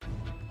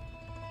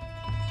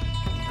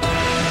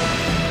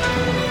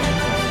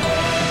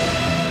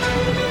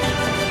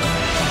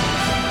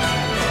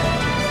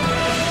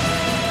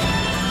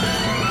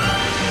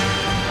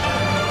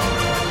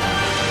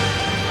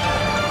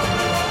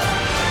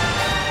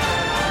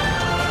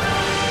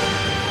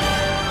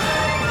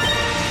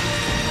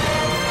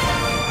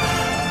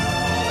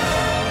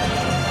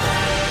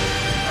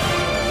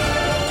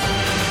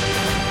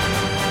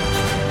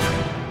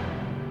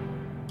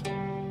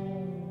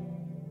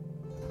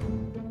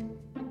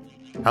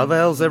How the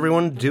hell's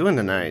everyone doing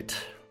tonight?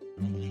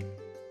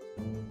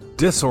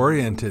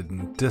 Disoriented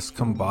and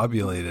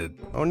discombobulated.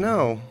 Oh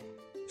no.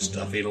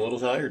 Stuffy and a little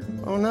tired.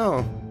 Oh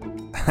no.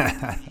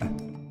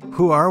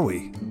 Who are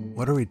we?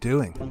 What are we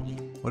doing?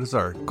 What is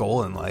our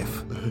goal in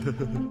life?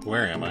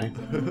 Where am I?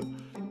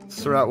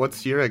 Surat,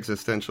 what's your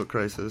existential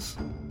crisis?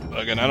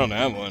 Again, I don't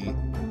have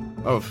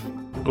one. Oh,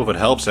 Well, if it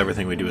helps,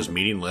 everything we do is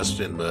meaningless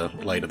in the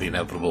light of the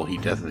inevitable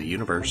heat death of the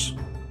universe.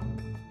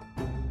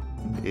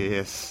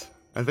 yes.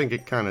 I think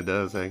it kind of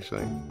does,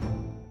 actually.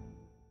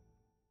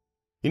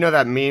 You know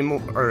that meme,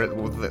 or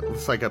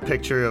it's like a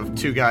picture of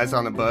two guys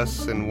on a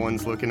bus, and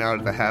one's looking out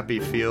at the happy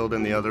field,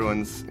 and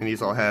and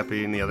he's all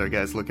happy, and the other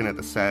guy's looking at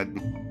the sad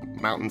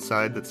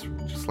mountainside that's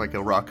just like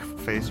a rock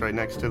face right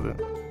next to the...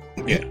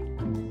 Yeah.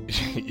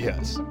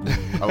 Yes.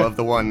 I love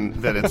the one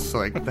that it's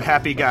like, the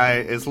happy guy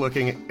is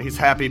looking, he's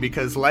happy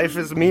because life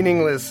is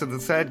meaningless, and the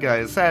sad guy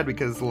is sad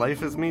because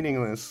life is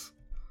meaningless.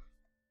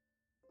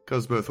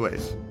 Goes both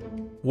ways.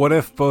 What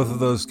if both of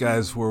those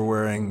guys were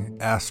wearing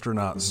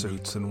astronaut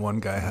suits and one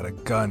guy had a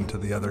gun to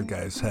the other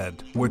guy's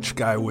head? Which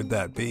guy would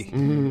that be?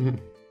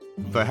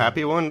 The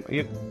happy one?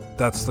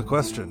 That's the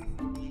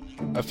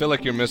question. I feel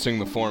like you're missing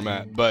the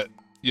format, but,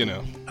 you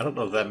know. I don't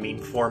know if that meme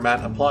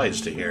format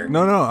applies to here.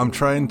 No, I'm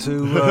trying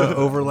to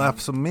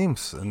overlap some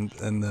memes and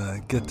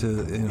get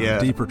to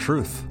deeper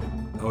truth.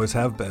 Always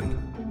have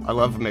been. I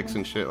love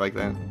mixing shit like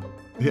that.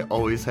 They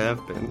always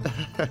have been.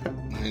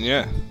 And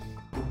yeah.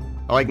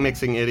 I like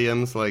mixing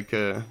idioms, like,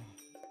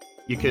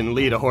 you can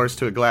lead a horse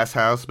to a glass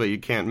house, but you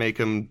can't make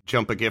him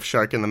jump a gift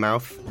shark in the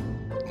mouth.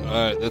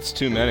 That's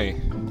too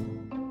many.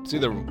 It's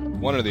either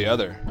one or the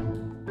other.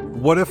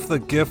 What if the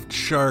gift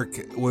shark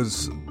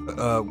was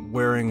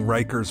wearing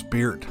Riker's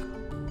beard?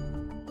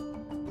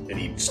 Did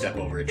he step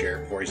over a chair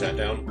before he sat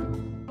down?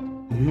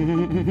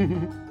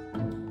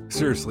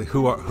 Seriously,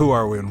 who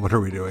are we and what are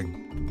we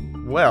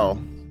doing?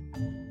 Well,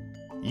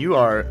 you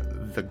are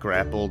the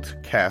grappled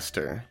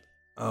caster.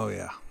 Oh,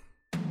 yeah.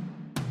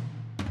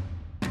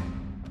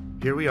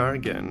 Here we are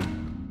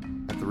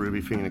again at the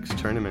Ruby Phoenix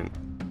tournament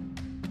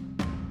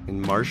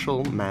in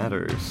Martial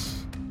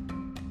Matters.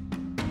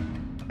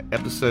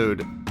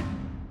 Episode...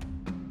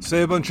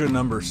 Say a bunch of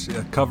numbers.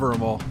 Yeah, cover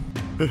them all.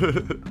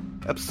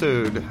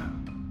 Episode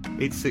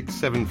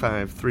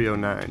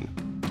 8675309.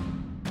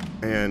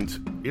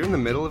 And you're in the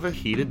middle of a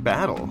heated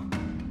battle.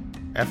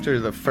 After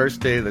the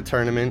first day of the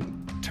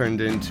tournament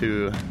turned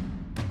into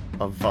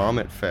a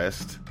vomit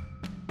fest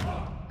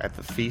at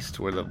the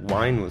feast where the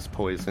wine was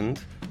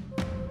poisoned,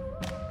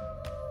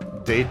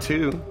 Day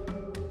 2,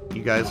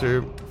 you guys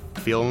are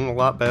feeling a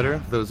lot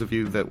better, those of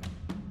you that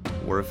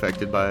were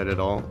affected by it at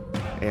all,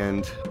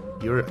 and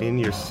you're in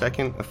your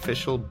second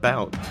official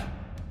bout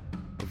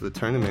of the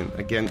tournament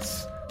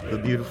against the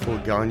beautiful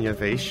Ganya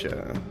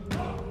Vaishya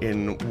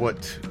in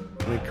what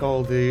we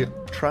call the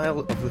Trial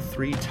of the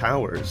Three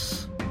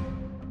Towers.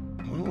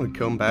 Why don't we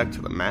come back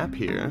to the map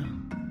here?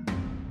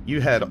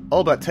 You had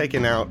all but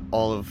taken out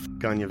all of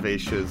Ganya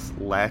Vaishya's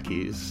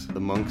lackeys, the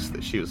monks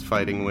that she was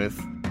fighting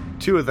with.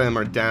 2 of them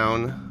are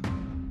down,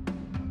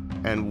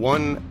 and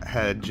one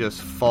had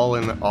just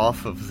fallen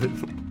off of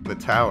the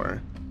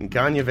tower. And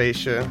Ganya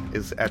Vaishya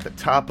is at the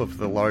top of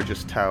the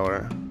largest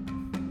tower,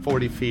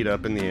 40 feet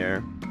up in the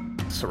air,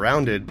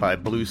 surrounded by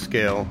Blue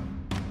Scale,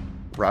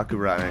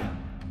 Rakurai,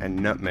 and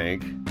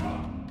Nutmeg,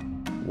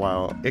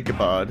 while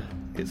Ichabod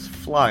is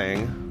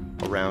flying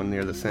around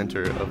near the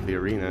center of the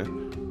arena.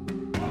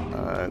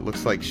 It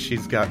looks like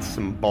she's got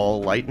some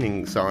ball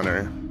lightnings on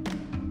her.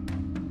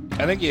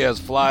 I think he has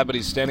fly, but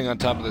he's standing on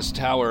top of this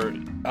tower.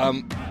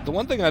 The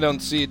one thing I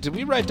don't see, did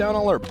we write down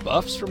all our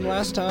buffs from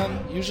last time?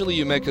 Usually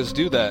you make us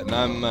do that, and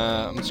I'm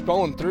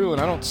scrolling through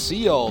and I don't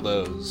see all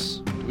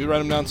those. Did we write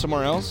them down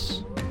somewhere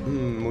else?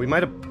 We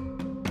might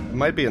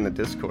be in the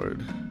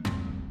Discord.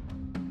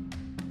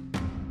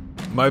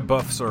 My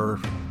buffs are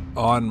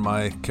on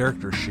my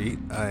character sheet.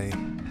 I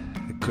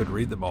could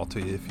read them all to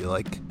you if you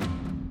like.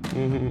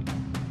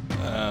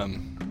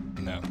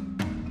 No.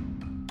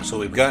 So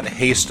we've got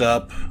haste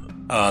up,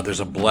 there's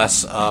a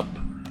bless up,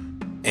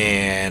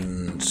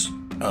 and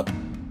a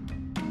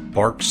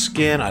bark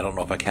skin. I don't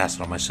know if I cast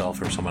it on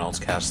myself or someone else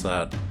cast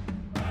that.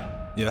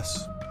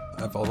 Yes,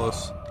 I have all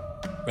those.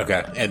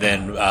 Okay, and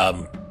then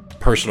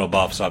personal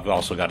buffs, I've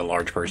also got a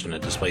large person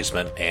in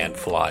displacement and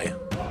fly.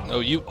 Oh,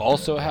 you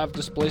also have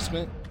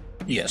displacement?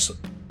 Yes.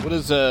 What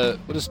is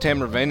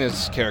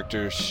Tamravana's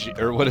character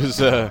or what is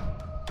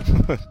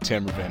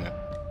Tamravana?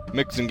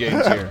 Mixing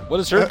games here. What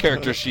does her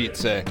character sheet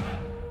say?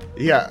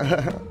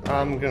 Yeah,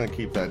 I'm gonna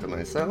keep that to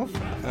myself.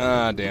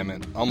 Ah, damn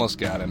it. Almost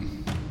got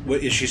him.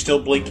 Wait, is she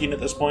still blinking at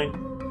this point?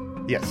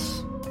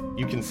 Yes,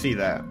 you can see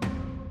that.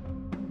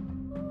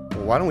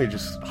 Well, why don't we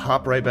just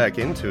hop right back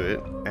into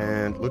it?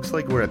 And looks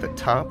like we're at the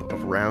top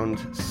of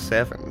round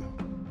 7.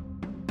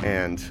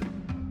 And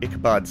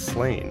Ichabod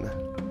Slain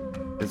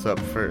is up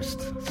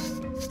first,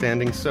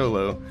 standing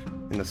solo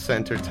in the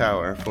center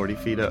tower, 40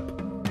 feet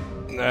up.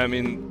 I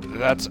mean,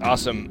 that's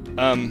awesome.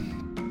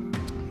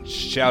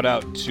 Shout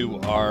out to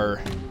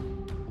our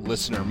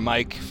listener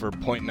Mike for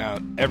pointing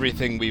out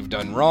everything we've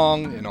done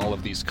wrong in all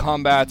of these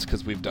combats,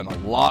 because we've done a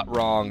lot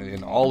wrong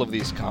in all of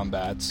these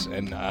combats.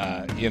 And,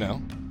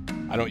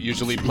 I don't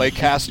usually play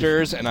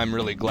casters, and I'm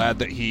really glad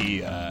that he...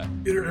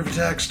 Iterative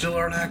attacks still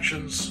aren't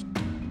actions.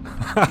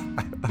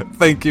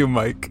 Thank you,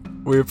 Mike.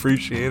 We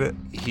appreciate it.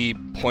 He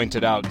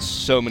pointed out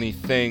so many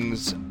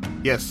things.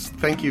 Yes,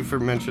 thank you for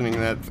mentioning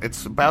that.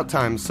 It's about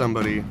time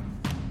somebody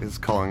is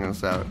calling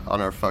us out on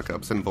our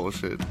fuck-ups and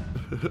bullshit.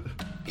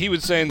 He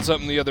was saying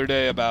something the other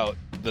day about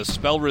the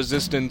spell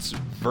resistance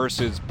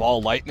versus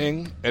ball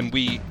lightning, and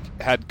we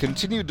had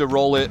continued to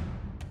roll it,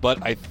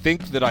 but I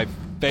think that I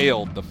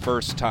failed the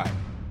first time.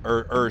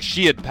 Or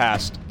she had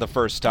passed the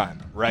first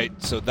time, right?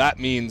 So that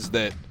means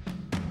that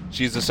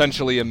she's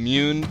essentially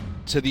immune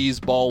to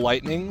these ball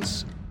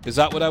lightnings. Is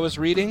that what I was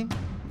reading?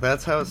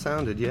 That's how it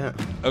sounded, yeah.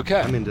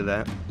 Okay. I'm into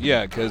that.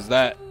 Yeah, because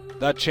that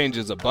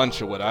changes a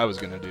bunch of what I was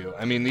going to do.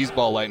 I mean, these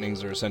ball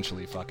lightnings are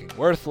essentially fucking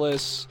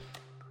worthless.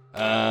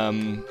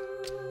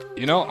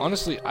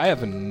 Honestly, I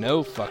have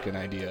no fucking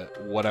idea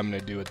what I'm going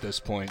to do at this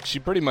point. She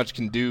pretty much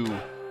can do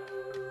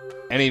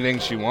anything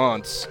she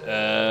wants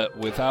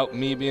without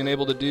me being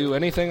able to do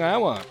anything I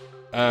want.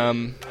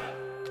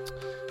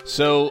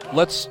 So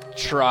let's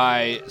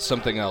try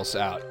something else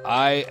out.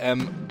 I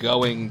am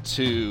going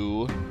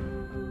to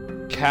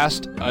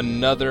cast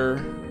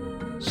another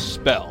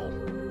spell,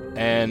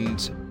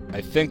 and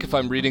I think if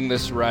I'm reading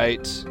this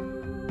right,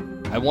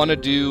 I want to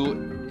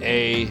do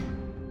a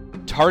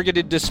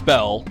targeted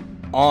dispel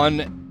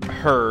on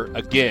her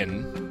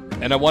again,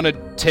 and I want to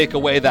take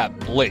away that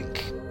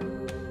blink.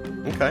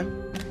 Okay.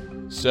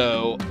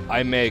 So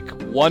I make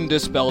one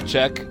dispel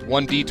check,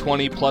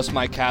 1d20 plus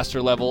my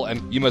caster level,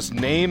 and you must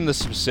name the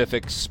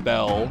specific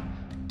spell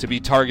to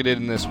be targeted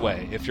in this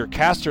way. If your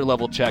caster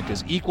level check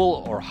is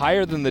equal or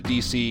higher than the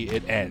DC,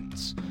 it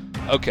ends.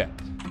 Okay.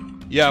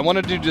 Yeah, I want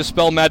to do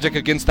dispel magic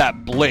against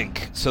that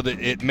blink so that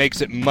it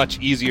makes it much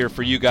easier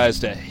for you guys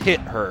to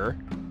hit her.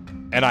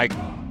 And I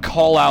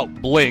call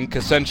out blink,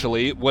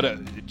 essentially.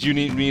 Do you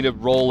need me to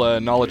roll a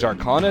knowledge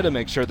arcana to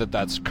make sure that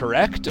that's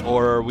correct,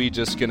 or are we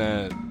just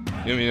gonna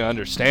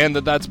understand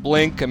that that's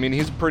blink? I mean,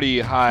 he's a pretty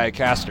high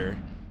caster.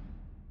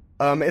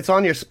 It's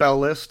on your spell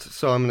list,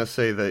 so I'm gonna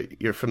say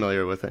that you're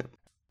familiar with it.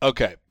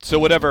 Okay, so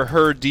whatever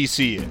her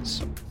DC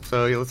is.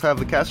 So let's have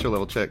the caster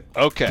level check.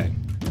 Okay,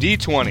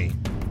 D20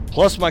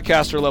 plus my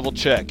caster level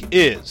check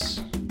is...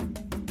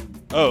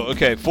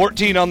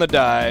 14 on the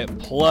die,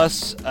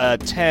 plus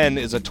 10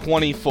 is a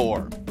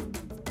 24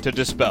 to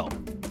dispel.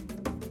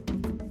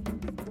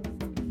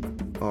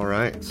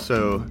 Alright,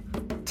 so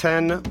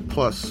 10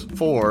 plus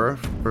 4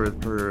 for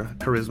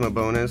charisma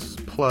bonus,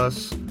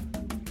 plus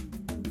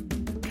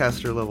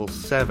caster level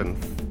 7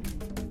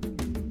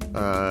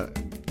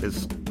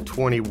 is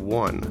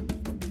 21.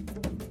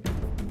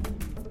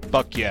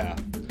 Fuck yeah.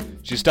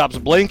 She stops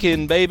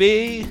blinking,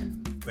 baby!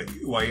 Wait,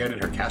 why you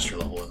added her caster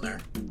level in there?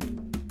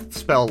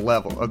 Spell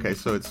level. Okay,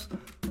 so it's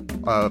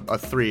a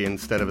 3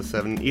 instead of a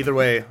 7. Either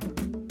way,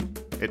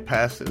 it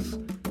passes.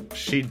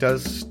 She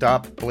does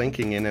stop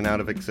blinking in and out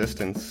of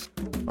existence.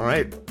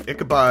 Alright,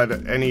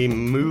 Ichabod, any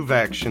move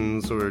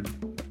actions or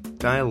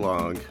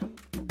dialogue?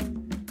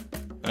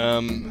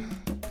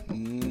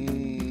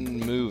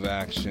 Move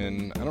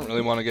action. I don't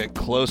really want to get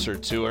closer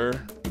to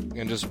her.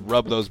 And just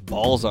rub those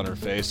balls on her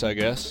face, I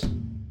guess.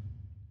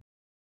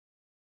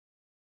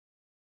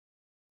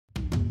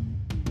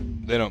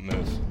 They don't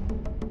move.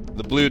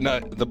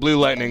 The blue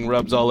lightning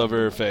rubs all over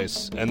her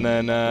face. And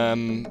then,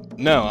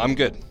 no, I'm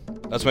good.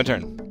 That's my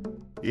turn.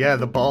 Yeah,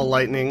 the ball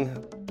lightning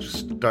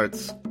just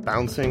starts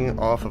bouncing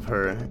off of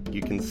her.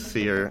 You can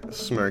see her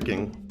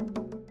smirking.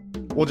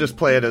 We'll just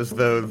play it as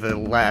though the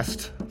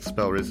last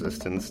spell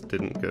resistance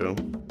didn't go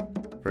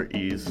for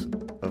ease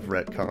of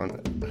retcon.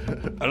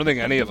 I don't think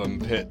any of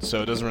them hit,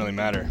 so it doesn't really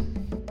matter.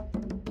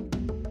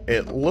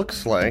 It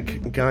looks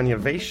like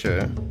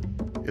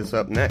Ganyavesha is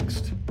up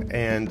next,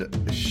 and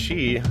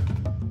she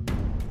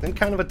in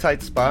kind of a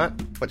tight spot,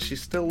 but she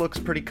still looks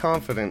pretty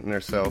confident in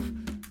herself.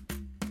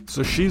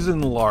 So she's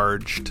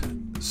enlarged.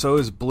 So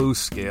is Blue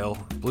Scale.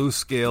 Blue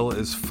Scale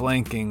is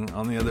flanking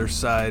on the other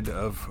side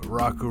of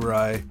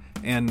Rakurai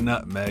and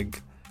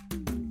Nutmeg.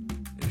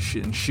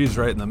 And she's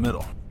right in the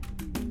middle.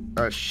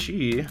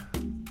 She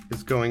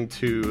is going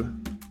to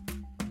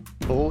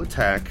full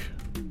attack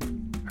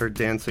her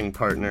dancing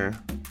partner,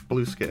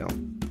 Blue Scale.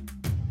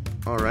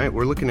 Alright,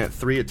 we're looking at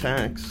 3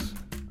 attacks.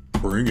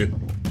 Bring it.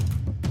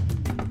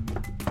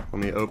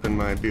 Let me open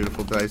my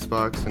beautiful dice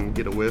box and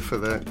get a whiff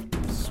of that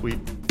sweet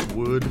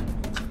wood.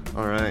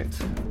 Alright.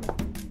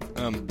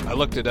 I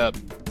looked it up.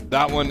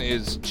 That one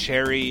is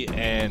cherry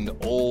and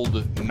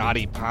old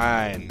knotty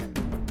pine.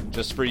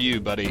 Just for you,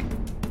 buddy.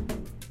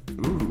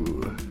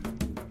 Ooh.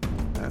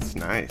 That's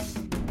nice.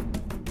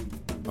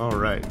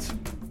 Alright.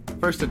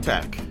 First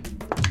attack.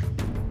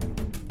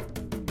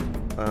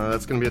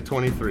 That's gonna be a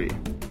 23.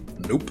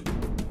 Nope.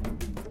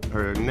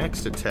 Her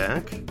next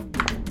attack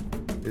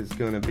is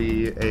gonna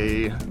be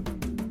a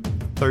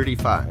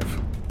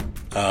 35.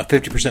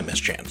 50%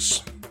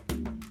 mischance.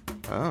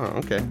 Oh,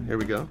 okay. Here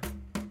we go.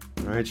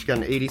 Alright, she got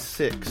an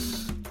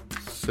 86.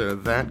 So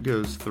that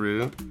goes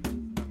through.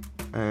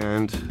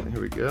 And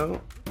here we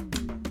go.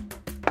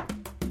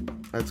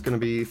 That's going to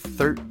be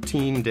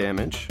 13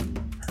 damage.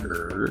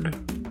 Heard.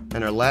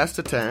 And our last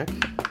attack,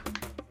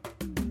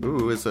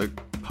 is a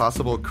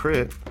possible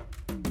crit,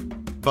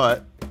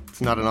 but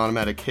it's not an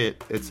automatic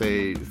hit. It's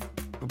a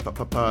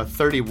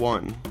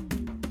 31.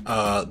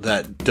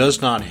 That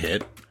does not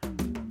hit.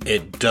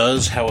 It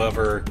does,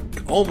 however,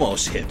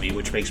 almost hit me,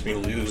 which makes me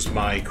lose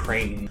my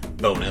crane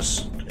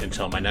bonus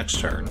until my next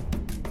turn.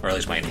 Or at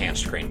least my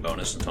enhanced crane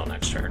bonus until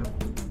next turn.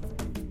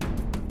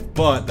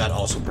 But that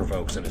also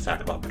provokes an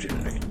attack of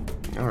opportunity.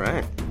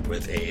 Alright.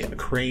 With a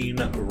crane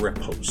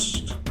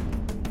riposte.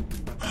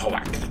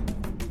 Whack.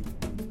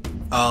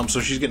 So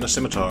she's getting a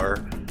scimitar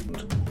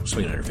and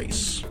swinging at her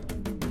face.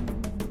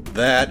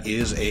 That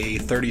is a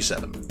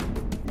 37.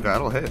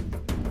 That'll hit.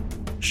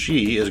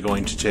 She is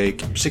going to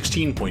take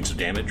 16 points of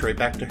damage right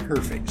back to her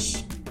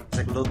face. It's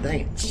like a little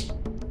dance.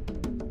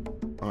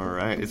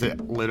 Alright, is it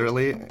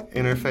literally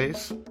in her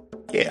face?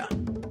 Yeah.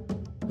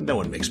 No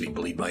one makes me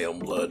bleed my own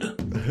blood.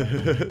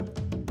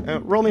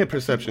 Roll me a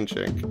perception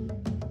check.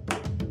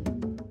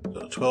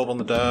 So 12 on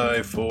the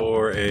die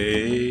for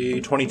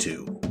a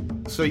 22.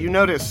 So you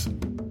notice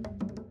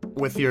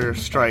with your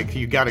strike,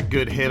 you got a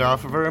good hit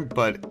off of her,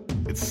 but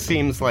it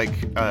seems like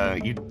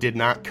you did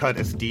not cut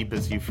as deep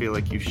as you feel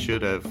like you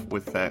should have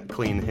with that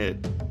clean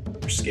hit.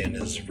 Her skin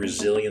is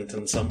resilient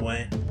in some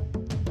way.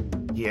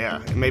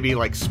 Yeah, maybe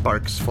like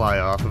sparks fly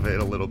off of it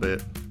a little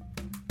bit.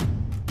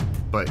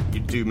 But you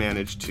do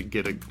manage to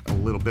get a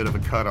little bit of a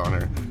cut on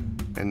her.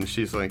 And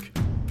she's like,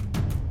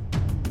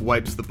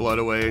 wipes the blood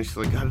away, and she's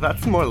like,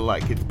 that's more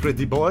like it,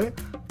 pretty boy.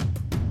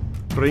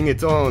 Bring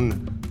it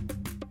on.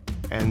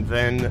 And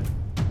then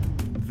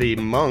the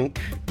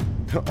monk,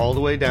 all the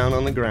way down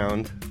on the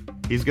ground,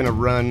 he's gonna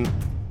run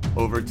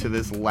over to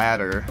this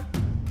ladder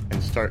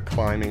and start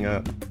climbing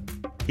up.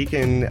 He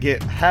can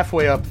get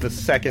halfway up the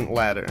second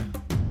ladder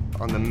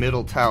on the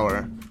middle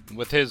tower.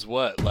 With his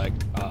what, like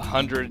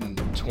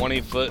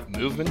 120-foot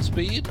movement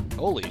speed?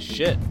 Holy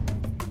shit.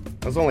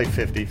 That was only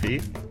 50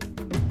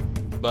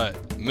 feet.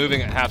 But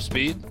moving at half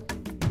speed?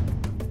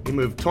 He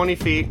moved 20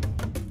 feet,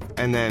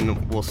 and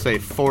then we'll say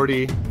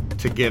 40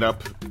 to get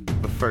up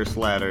the first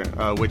ladder,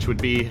 which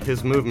would be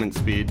his movement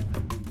speed.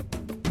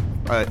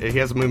 He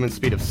has a movement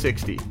speed of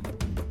 60.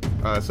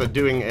 So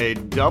doing a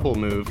double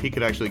move, he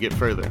could actually get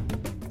further.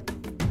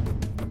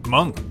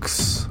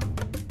 Monks.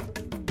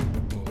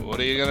 What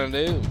are you gonna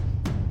do?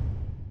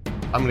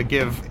 I'm gonna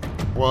give...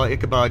 Well,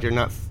 Ichabod, you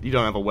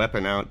don't have a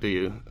weapon out, do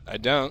you? I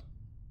don't.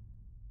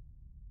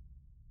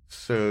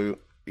 So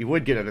you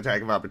would get an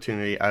attack of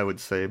opportunity, I would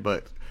say,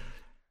 but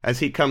as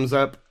he comes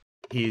up,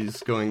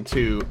 he's going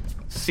to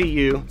see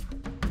you,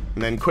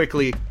 and then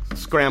quickly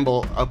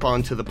scramble up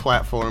onto the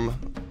platform,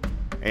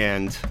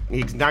 and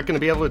he's not going to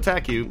be able to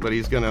attack you, but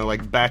he's going to,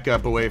 like, back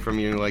up away from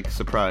you, like,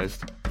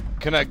 surprised.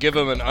 Can I give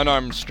him an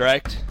unarmed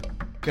strike?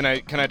 Can I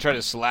try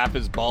to slap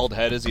his bald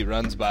head as he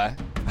runs by?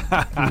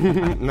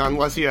 Not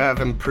unless you have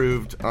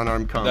improved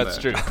unarmed combat. That's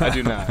true. I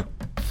do not.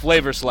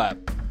 Flavor slap.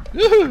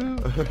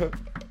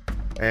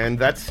 And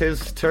that's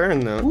his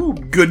turn, though. Ooh,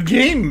 good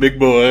game, big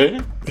boy.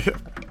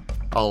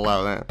 I'll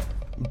allow that.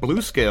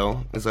 Blue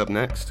Scale is up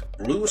next.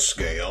 Blue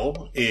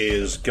Scale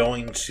is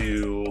going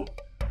to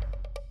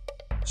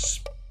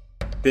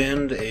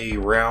spend a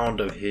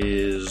round of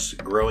his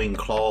growing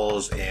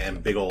claws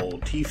and big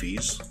old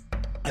teefies.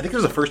 I think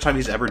this is the first time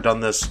he's ever done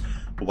this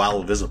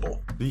while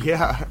visible.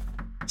 Yeah.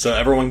 So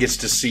everyone gets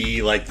to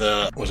see, like,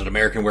 was it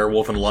American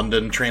Werewolf in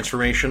London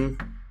transformation?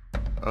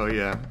 Oh,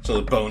 yeah. So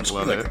the bones,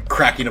 like,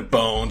 cracking of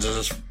bones, as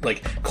his,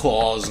 like,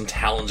 claws and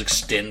talons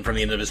extend from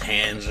the end of his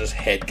hands, and his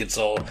head gets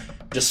all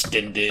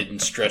distended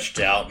and stretched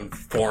out and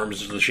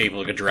forms into the shape of,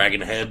 like, a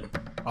dragon head.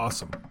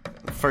 Awesome.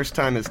 First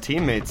time his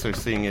teammates are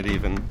seeing it,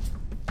 even.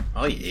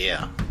 Oh,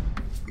 yeah.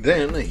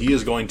 Then he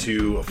is going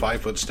to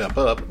 5-foot step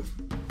up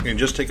and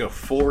just take a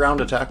full round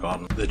attack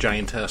on the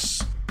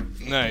giantess.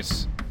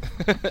 Nice.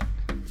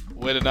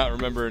 Way to not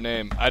remember her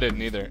name. I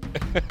didn't either.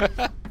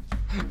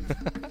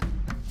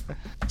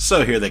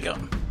 So here they go.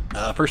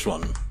 First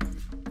one.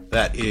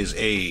 That is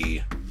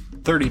a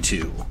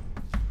 32.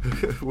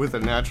 With a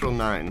natural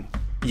 9.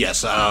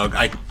 Yes,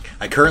 I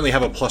currently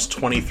have a plus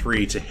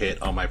 23 to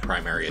hit on my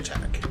primary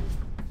attack.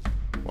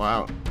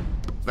 Wow.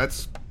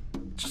 That's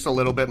just a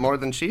little bit more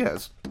than she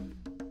has.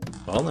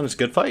 Well, then it's a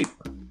good fight.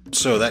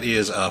 So that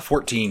is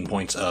 14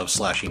 points of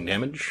slashing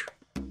damage.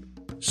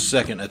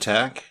 Second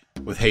attack.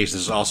 With haste,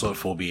 this is also at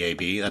full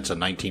BAB. That's a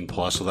 19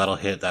 plus, so that'll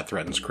hit. That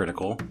threatens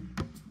critical.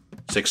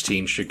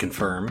 16 should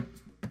confirm.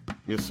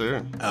 Yes,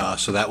 sir.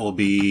 So that will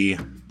be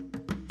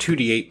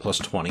 2d8 plus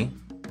 20.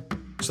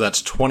 So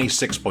that's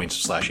 26 points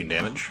of slashing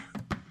damage.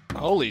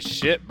 Holy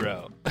shit,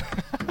 bro.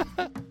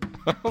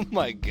 Oh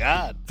my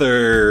god.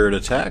 Third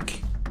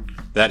attack.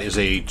 That is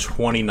a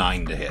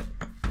 29 to hit.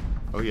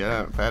 Oh,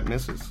 yeah, that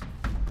misses.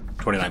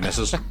 29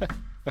 misses.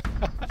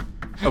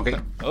 Okay.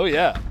 Oh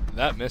yeah.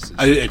 That misses.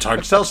 It's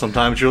hard to tell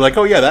sometimes. You're like,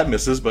 oh yeah, that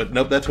misses, but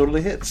nope, that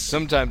totally hits.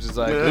 Sometimes it's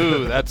like,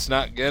 ooh, that's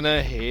not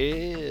gonna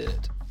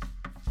hit.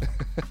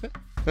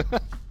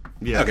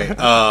 Yeah. Okay,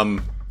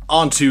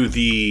 on to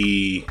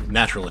the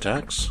natural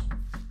attacks.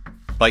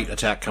 Bite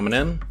attack coming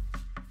in.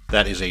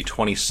 That is a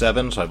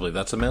 27, so I believe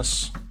that's a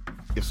miss.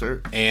 Yes,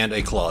 sir. And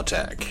a claw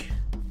attack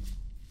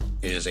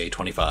is a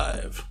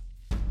 25.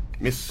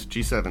 Miss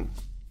G7.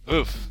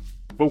 Oof.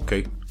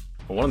 Okay.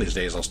 Well, one of these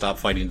days I'll stop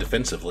fighting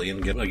defensively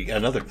and get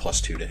another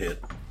 +2 to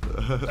hit.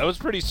 That was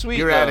pretty sweet.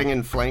 You're though. adding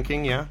in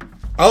flanking, yeah?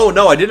 Oh,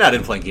 no, I didn't add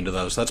in flanking to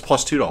those. That's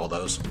 +2 to all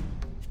those.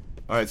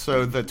 Alright,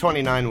 so the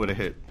 29 would have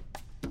hit.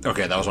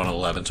 Okay, that was on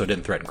 11, so it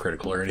didn't threaten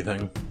critical or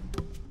anything.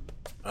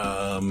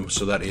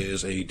 So that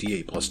is a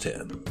D8 plus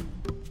 10.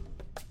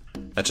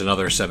 That's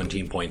another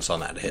 17 points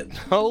on that hit.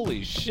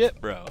 Holy shit,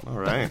 bro.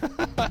 Alright.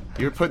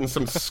 You're putting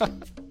some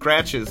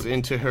scratches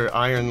into her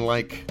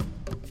iron-like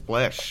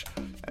flesh,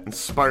 and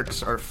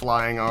sparks are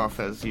flying off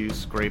as you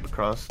scrape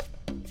across,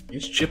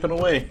 He's chipping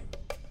away.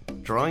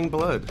 drawing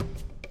blood.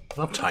 I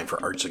don't have time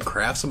for arts and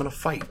crafts. I'm gonna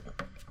fight.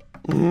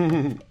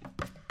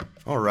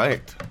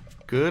 Alright.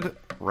 Good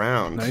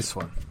round. Nice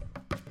one.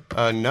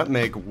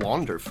 Nutmeg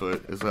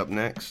Wanderfoot is up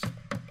next.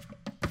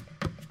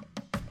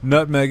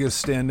 Nutmeg is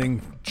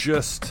standing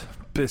just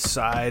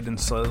beside and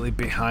slightly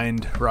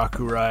behind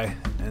Rakurai,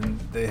 and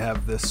they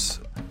have this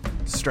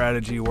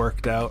strategy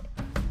worked out.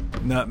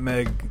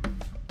 Nutmeg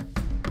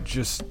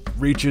just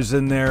reaches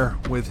in there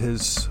with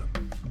his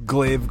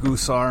glaive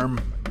goose arm,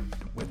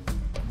 with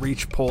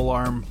reach pole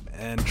arm,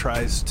 and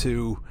tries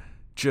to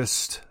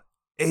just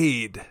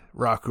aid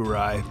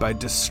Rakurai by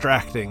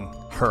distracting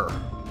her.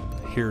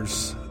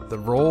 Here's the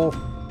roll.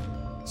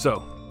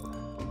 So,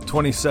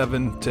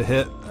 27 to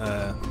hit,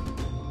 a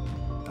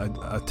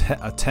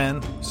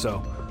 10,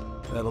 so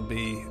that'll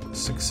be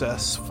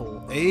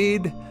successful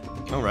aid.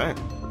 Alright.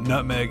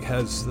 Nutmeg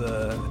has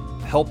the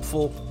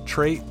helpful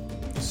trait,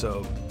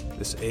 so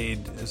this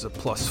aid is a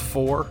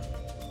 +4.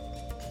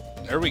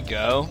 There we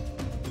go.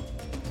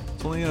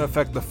 It's only going to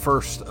affect the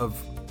first of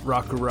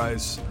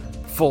Rakurai's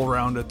full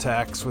round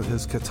attacks with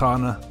his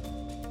katana,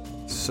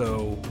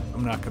 so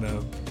I'm not going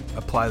to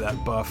apply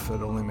that buff.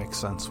 It only makes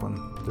sense when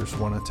there's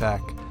one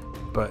attack.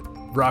 But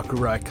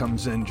Rakurai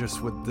comes in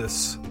just with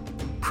this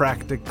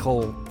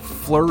practical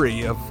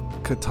flurry of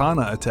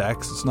katana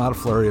attacks. It's not a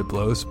flurry of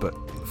blows, but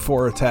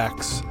 4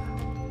 attacks.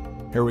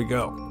 Here we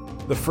go.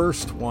 The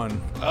first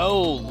one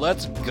Oh,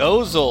 let's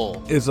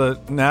gozel. is a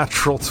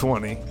natural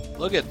 20.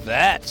 Look at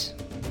that.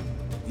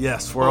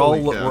 Yes, we're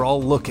Holy all cow. we're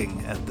all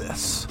looking at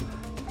this.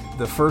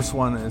 The first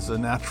one is a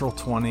natural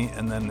 20,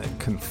 and then it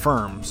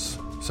confirms.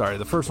 Sorry,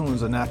 the first one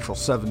was a natural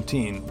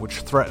 17,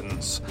 which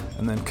threatens,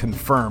 and then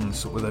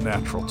confirms with a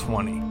natural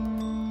 20.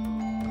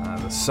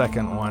 The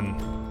second one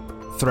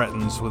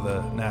threatens with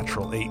a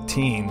natural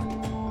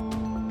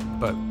 18,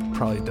 but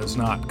probably does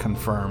not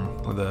confirm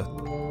with a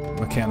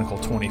mechanical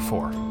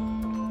 24.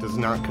 Does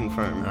not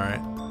confirm. All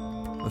right.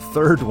 The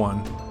third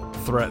one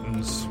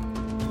threatens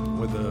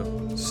with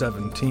a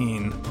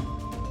 17,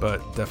 but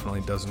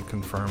definitely doesn't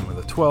confirm with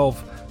a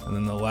 12. And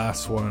then the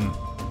last one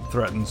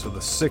threatens with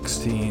a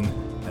 16,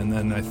 and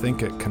then I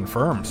think it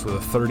confirms with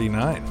a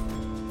 39.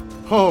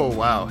 Oh,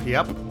 wow.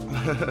 Yep.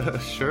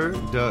 Sure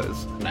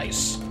does.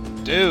 Nice.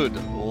 Dude,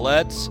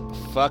 let's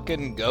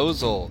fucking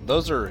gozel.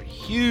 Those are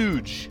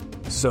huge.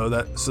 So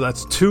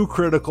that's 2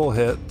 critical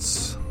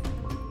hits,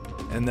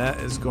 and that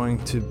is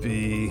going to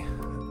be,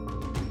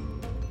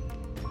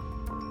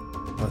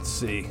 let's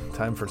see,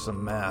 time for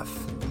some math.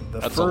 The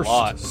That's first a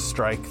lot.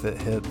 strike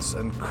that hits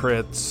and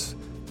crits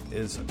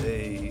is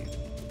a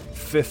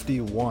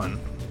 51,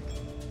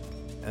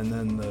 and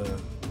then the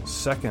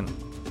second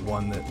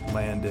one that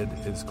landed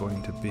is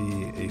going to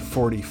be a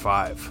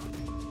 45.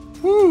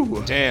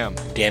 Woo! Damn.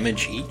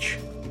 Damage each?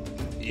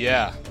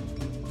 Yeah.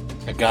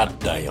 God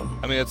damn.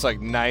 I mean, it's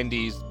like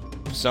 90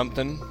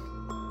 something.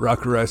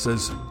 Rakurai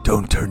says,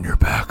 "Don't turn your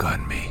back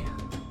on me."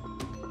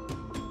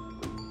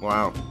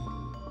 Wow.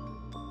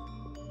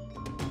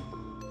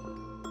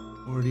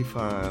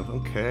 45.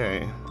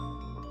 Okay.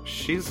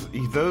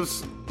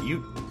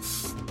 You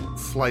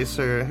slice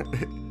her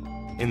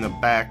in the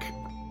back,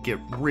 get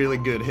really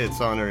good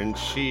hits on her, and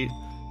she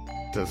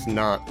does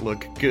not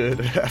look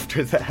good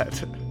after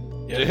that.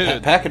 Yeah,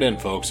 Dude. pack it in,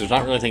 folks. There's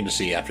not really anything to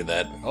see after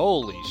that.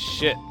 Holy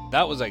shit.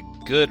 That was a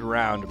good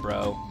round,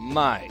 bro.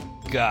 My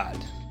god.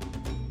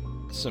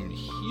 Some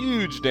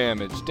huge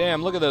damage.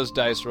 Damn, look at those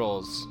dice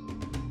rolls.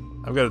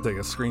 I've got to take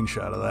a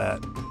screenshot of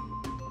that.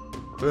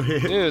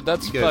 Dude,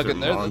 that's You guys are fucking.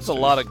 That's a monsters.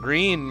 lot of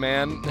green,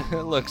 man.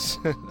 It looks.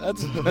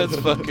 That's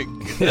fucking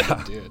good,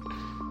 Yeah. dude.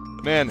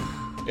 Man,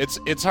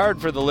 it's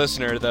hard for the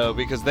listener though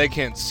because they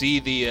can't see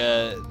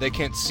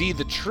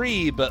the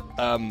tree, but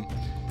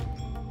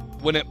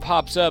when it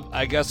pops up,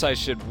 I guess I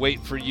should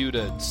wait for you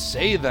to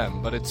say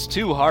them. But it's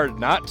too hard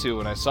not to.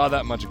 When I saw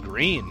that much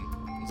green,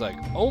 it's like,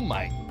 oh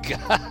my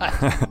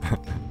god.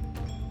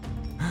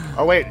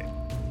 Oh, wait.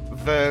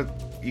 The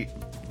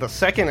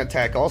second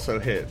attack also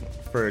hit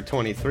for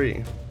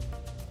 23.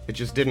 It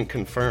just didn't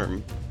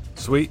confirm.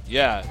 Sweet.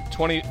 Yeah,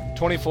 20,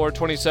 24,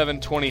 27,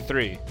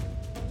 23.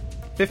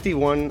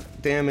 51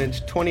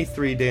 damage,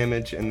 23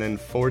 damage, and then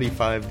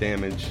 45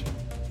 damage.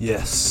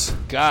 Yes.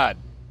 God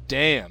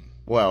damn.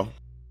 Well,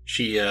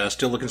 She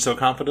still looking so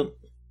confident?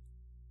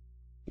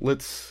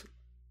 let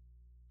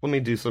me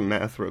do some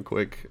math real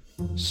quick.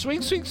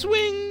 Swing, swing,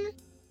 swing!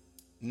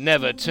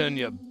 Never turn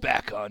your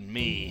back on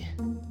me.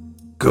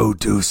 Go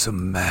do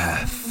some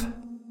math.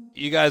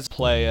 You guys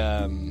play,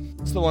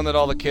 it's the one that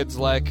all the kids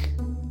like.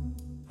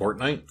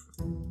 Fortnite?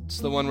 It's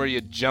the one where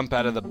you jump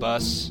out of the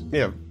bus.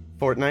 Yeah,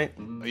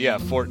 Fortnite? Yeah,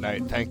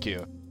 Fortnite, thank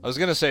you. I was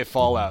gonna say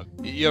Fallout.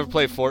 You ever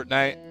play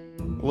Fortnite?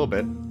 A little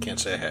bit. Can't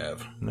say I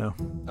have. No.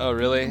 Oh,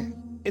 really?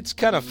 It's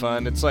kind of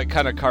fun. It's like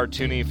kind of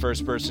cartoony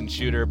first-person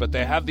shooter, but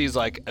they have these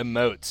like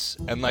emotes,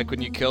 and like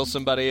when you kill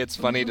somebody, it's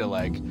funny to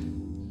like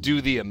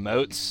do the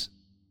emotes.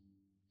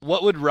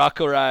 What would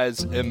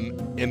Rakurai's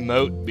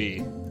emote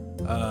be?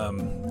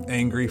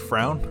 Angry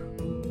frown.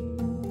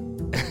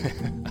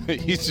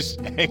 He's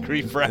just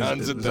angry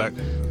frowns. Does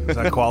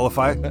that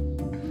qualify?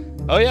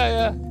 Oh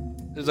yeah.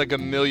 There's like a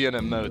million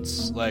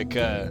emotes. Like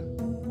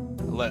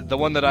the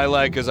one that I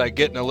like is I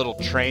get in a little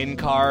train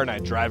car and I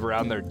drive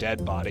around their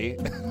dead body.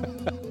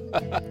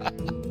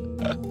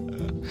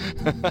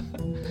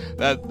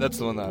 That's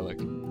the one that I like.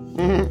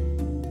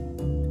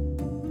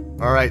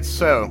 Alright,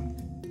 so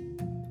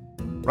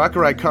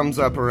Rakurai comes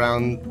up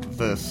around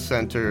the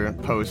center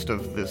post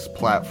of this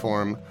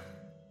platform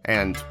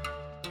and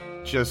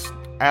just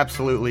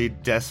absolutely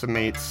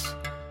decimates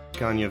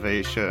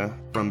Ganyavesha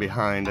from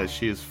behind as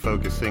she is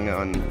focusing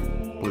on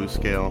Blue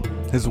Scale.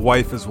 His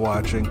wife is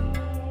watching.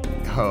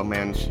 Oh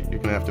man, you're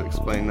gonna have to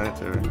explain that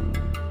to her.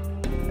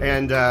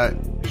 And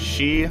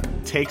she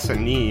takes a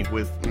knee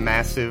with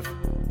massive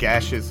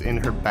gashes in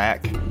her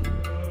back,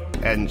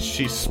 and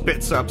she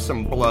spits up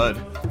some blood.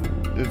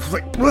 It's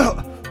like, well,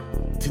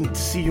 didn't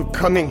see you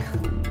coming.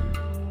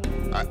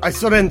 I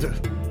surrender.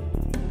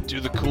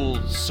 Do the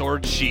cool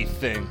sword sheath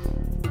thing.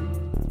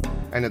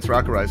 And it's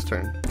Rakurai's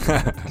turn.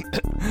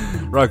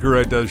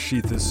 Rakurai does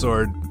sheath his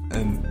sword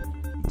and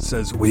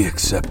says, "We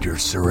accept your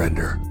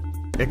surrender."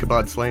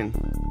 Ichabod slain.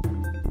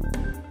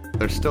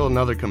 There's still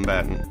another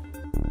combatant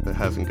that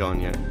hasn't gone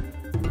yet.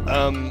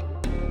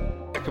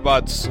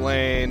 Ichabod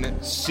slain,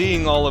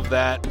 seeing all of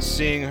that,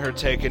 seeing her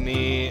take a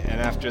knee, and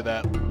after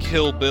that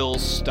Kill Bill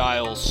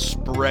style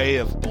spray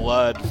of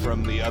blood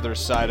from the other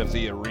side of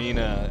the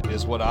arena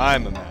is what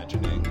I'm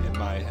imagining in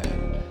my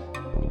head.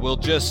 We'll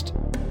just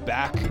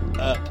back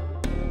up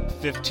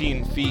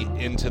 15 feet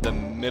into the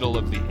middle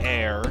of the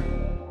air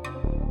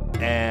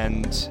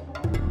and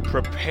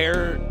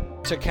prepare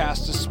to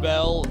cast a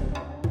spell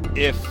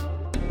if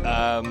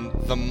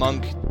the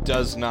monk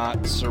does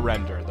not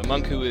surrender. The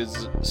monk who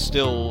is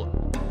still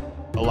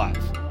alive.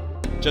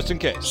 Just in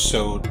case.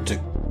 So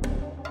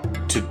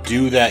to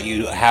do that,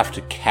 you have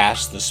to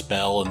cast the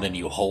spell and then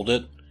you hold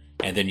it,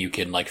 and then you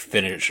can like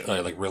finish,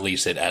 like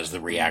release it as the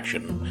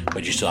reaction,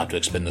 but you still have to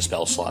expend the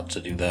spell slot to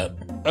do that.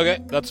 Okay,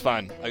 that's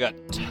fine. I got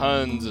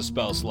tons of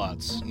spell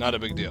slots. Not a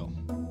big deal.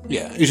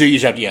 Yeah, so you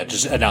just have to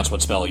just announce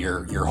what spell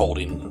you're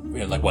holding,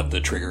 like what the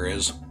trigger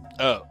is.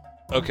 Oh,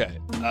 okay.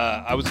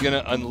 I was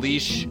gonna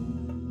unleash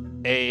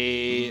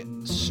a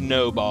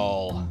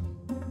snowball.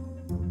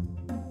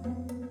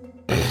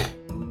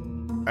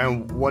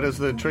 And what is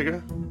the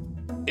trigger?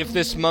 If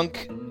this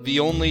monk, the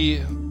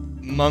only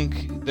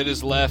monk that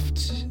is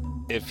left,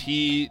 if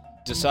he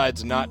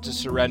decides not to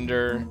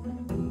surrender,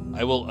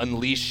 I will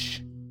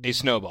unleash a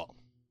snowball.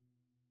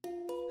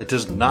 It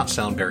does not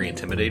sound very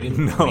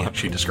intimidating. No. Can you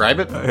actually describe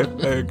it?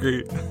 I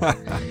agree.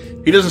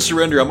 He doesn't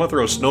surrender, I'm gonna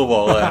throw a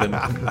snowball at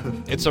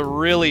him. It's a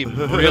really,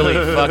 really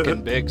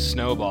fucking big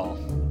snowball.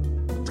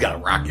 It's got a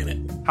rock in it.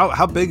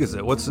 How big is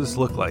it? What's this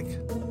look like?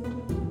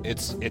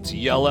 It's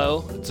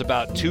yellow. It's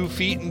about 2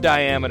 feet in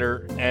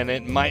diameter, and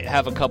it might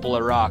have a couple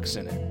of rocks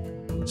in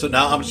it. So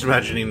now I'm just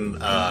imagining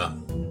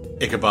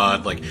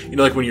Ichabod, like, you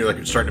know, like when you're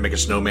like starting to make a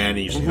snowman and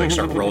you just, like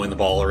start rolling the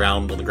ball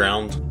around on the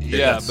ground.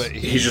 Yeah, but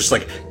he's just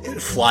like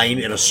flying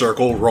in a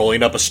circle,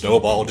 rolling up a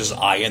snowball, just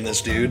eyeing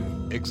this dude.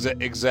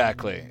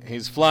 Exactly.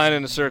 He's flying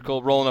in a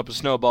circle, rolling up a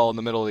snowball in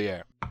the middle of the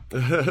air.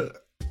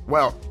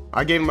 Well,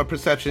 I gave him a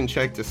perception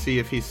check to see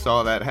if he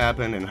saw that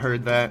happen and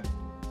heard that,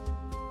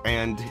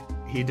 and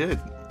he did.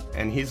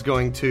 And he's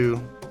going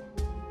to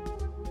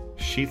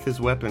sheath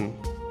his weapon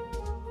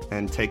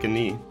and take a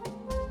knee.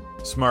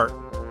 Smart.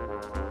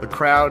 The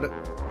crowd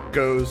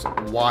goes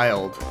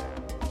wild.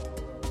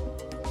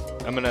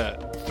 I'm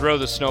gonna throw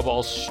the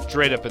snowball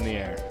straight up in the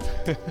air.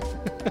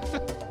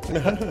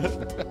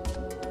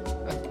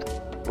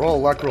 Roll a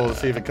luck roll to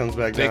see if it comes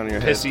back Big down in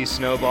your head. pissy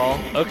snowball.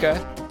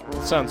 Okay.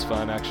 Sounds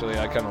fun, actually.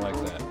 I kind of like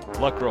that.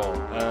 Luck roll.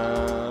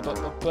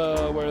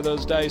 Where are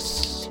those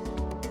dice?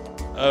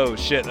 Oh,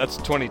 shit. That's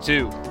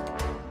 22.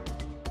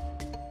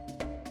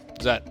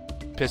 Does that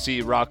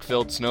pissy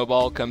rock-filled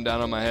snowball come down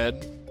on my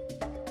head?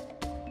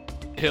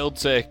 He'll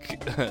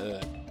take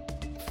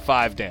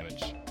 5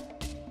 damage.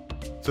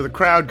 So the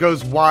crowd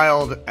goes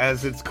wild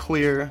as it's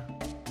clear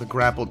the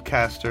grappled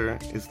caster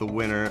is the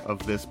winner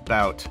of this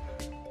bout.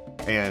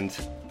 And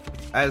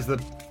As the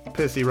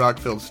pissy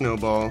rock-filled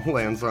snowball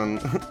lands on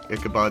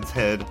Ichabod's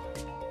head,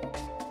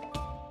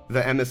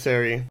 the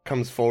emissary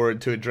comes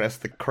forward to address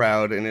the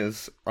crowd in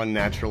his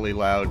unnaturally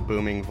loud,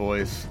 booming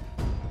voice.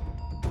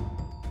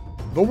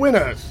 The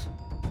winners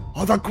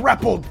are the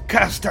grappled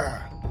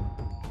caster!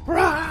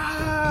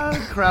 Rah! The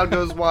crowd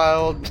goes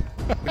wild.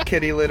 The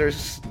kitty litter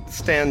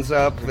stands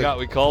up. Forgot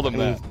we called him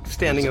that.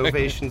 Standing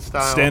ovation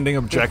style. Standing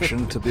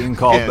objection to being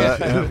called that.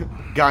 Yeah.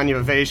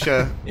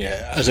 Ganyavesha.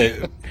 Yeah, I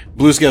say,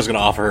 Blue Scale's gonna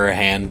offer her a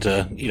hand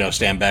to,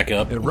 stand back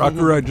up. And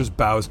Rakurai just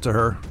bows to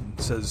her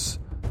and says,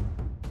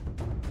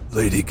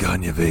 Lady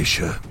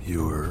Ganyavesha,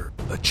 you were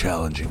a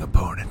challenging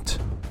opponent.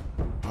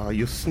 Oh,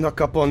 you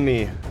snuck up on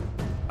me.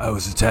 I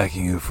was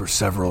attacking you for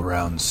several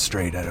rounds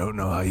straight. I don't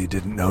know how you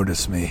didn't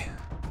notice me.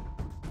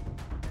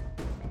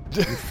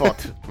 You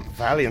fought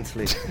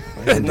valiantly.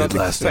 I ended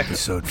last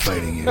episode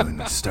fighting you,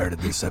 and started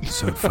this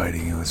episode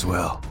fighting you as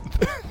well.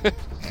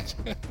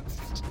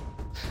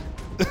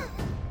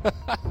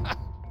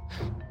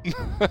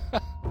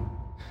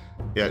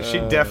 Yeah, she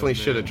definitely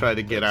should have tried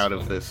to get out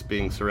of this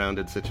being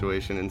surrounded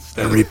situation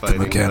instead I of reaped fighting.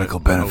 the mechanical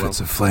benefits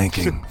of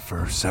flanking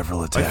for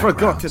several attack I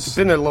forgot, rounds. it's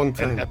been a long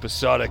time. An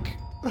episodic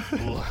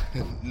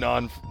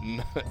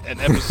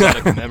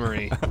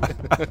memory.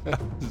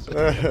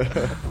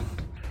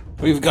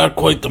 We've got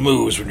quite the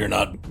moves when you're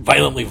not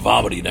violently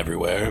vomiting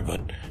everywhere,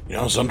 but,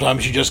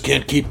 sometimes you just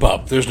can't keep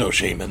up. There's no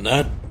shame in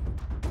that.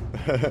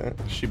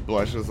 She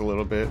blushes a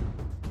little bit.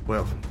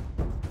 Well,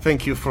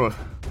 thank you for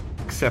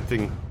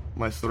accepting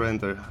my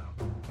surrender.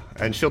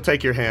 And she'll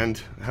take your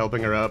hand,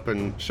 helping her up,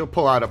 and she'll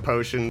pull out a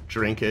potion,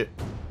 drink it,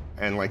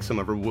 and some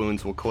of her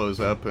wounds will close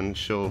up and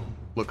she'll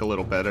look a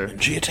little better.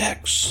 And she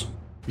attacks.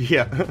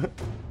 Yeah.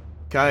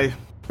 I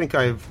think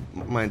I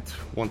might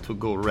want to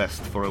go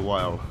rest for a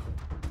while.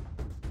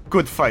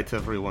 Good fight,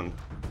 everyone.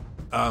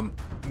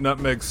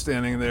 Nutmeg's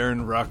standing there,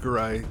 and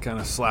Rakurai kind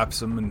of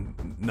slaps him,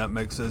 and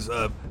Nutmeg says,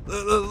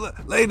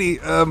 Lady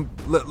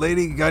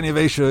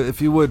Ganyavesha,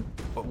 if you would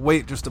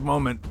wait just a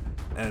moment.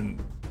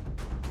 And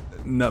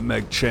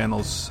Nutmeg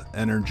channels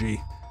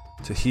energy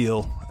to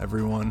heal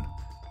everyone.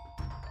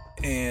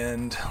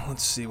 And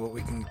let's see what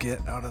we can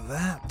get out of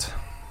that.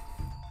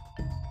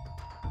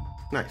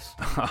 Nice.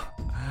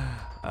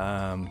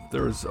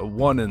 There was a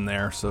 1 in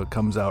there, so it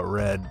comes out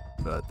red,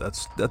 but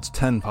that's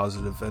 10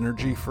 positive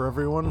energy for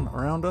everyone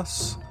around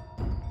us.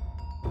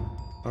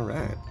 All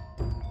right.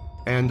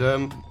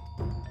 And,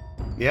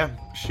 yeah,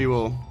 she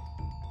will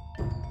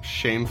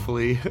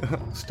shamefully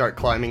start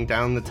climbing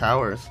down the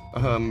towers.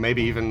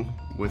 Maybe even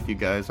with you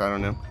guys, I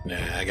don't know.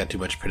 Nah, I got too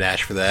much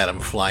panache for that. I'm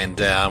flying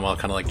down while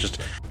kind of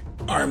just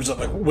arms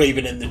up,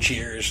 waving in the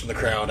cheers from the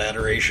crowd,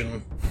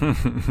 adoration.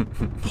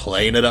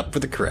 Playing it up for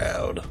the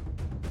crowd.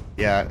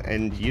 Yeah,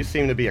 and you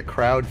seem to be a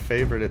crowd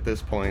favorite at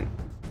this point,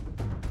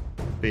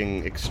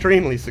 being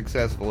extremely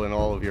successful in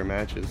all of your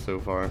matches so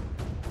far.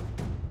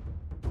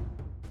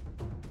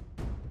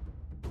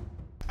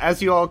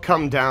 As you all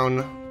come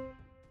down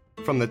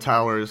from the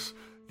towers,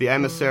 the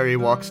emissary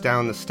walks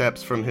down the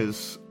steps from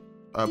his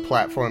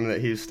platform that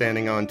he's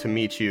standing on to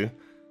meet you,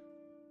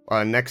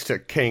 next to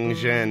King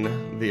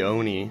Zhen, the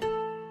Oni.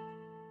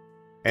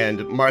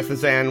 And Martha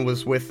Zan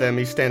was with them.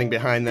 He's standing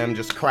behind them,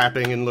 just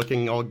clapping and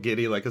looking all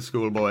giddy like a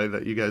schoolboy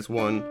that you guys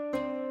won.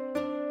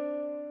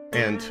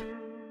 And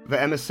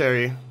the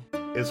emissary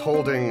is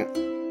holding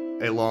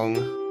a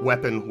long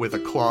weapon with a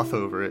cloth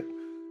over it.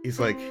 He's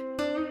like,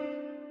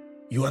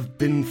 "You have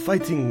been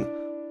fighting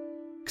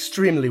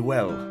extremely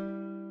well.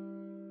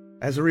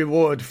 As a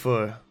reward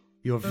for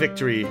your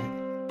victory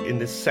in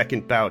this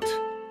second bout,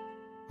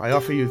 I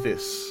offer you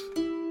this."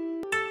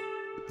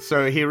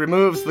 So he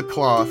removes the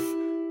cloth,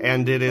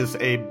 and it is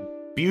a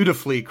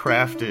beautifully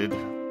crafted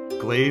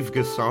glaive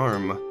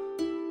guisarme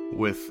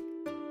with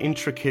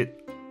intricate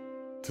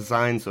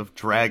designs of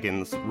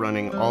dragons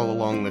running all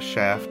along the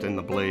shaft and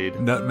the blade.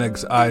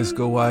 Nutmeg's eyes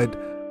go wide.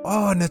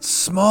 Oh, and it's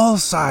small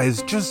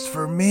size, just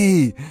for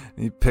me.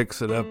 He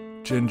picks it up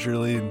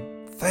gingerly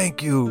and,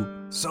 thank you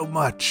so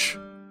much.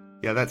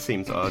 Yeah, that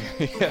seems odd.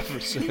 Yeah,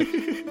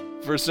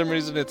 for some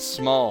reason it's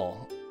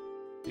small.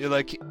 You're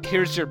like,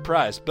 here's your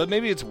prize, but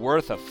maybe it's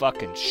worth a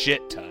fucking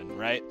shit ton,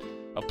 right?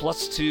 A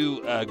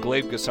 +2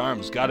 glaive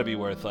guisarme's got to be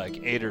worth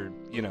like 8 or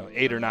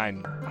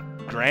 9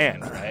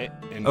 grand, right?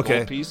 In Okay.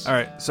 gold piece. All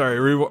right. Sorry.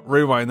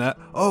 Rewind that.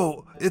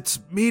 Oh, it's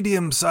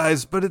medium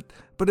size, but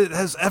it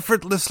has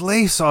effortless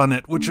lace on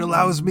it, which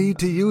allows me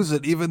to use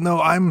it even though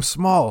I'm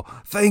small.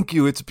 Thank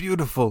you. It's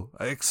beautiful.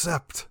 I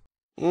accept.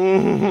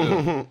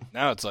 Now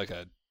it's like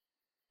a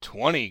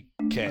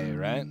 20K,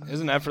 right?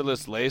 Isn't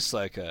effortless lace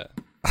like a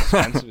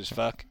expensive as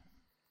fuck?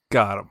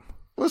 Got him.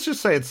 Let's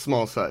just say it's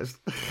small sized.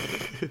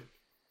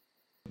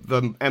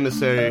 The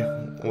emissary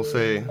will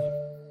say,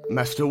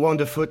 "Master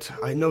Wanderfoot,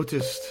 I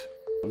noticed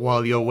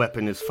while your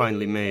weapon is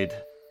finally made,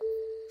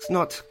 it's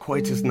not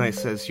quite as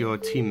nice as your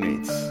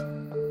teammates.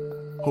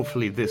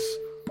 Hopefully this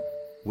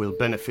will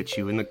benefit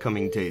you in the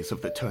coming days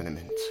of the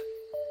tournament."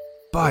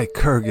 By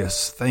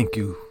Kurgess, thank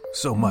you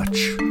so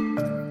much.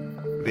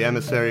 The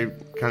emissary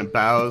kind of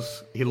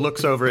bows. He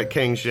looks over at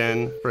King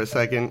Zhen for a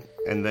second,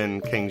 and then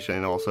King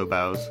Zhen also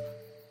bows.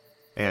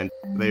 And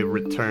they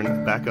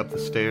return back up the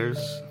stairs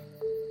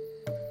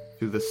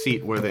to the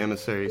seat where the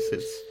emissary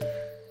sits.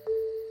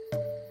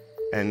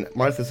 And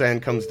Martha Zan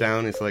comes down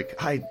and is like,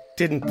 I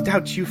didn't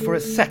doubt you for a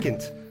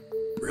second.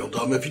 Real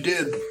dumb if you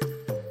did.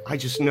 I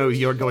just know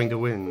you're going to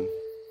win.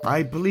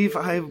 I believe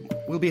I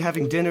will be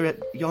having dinner at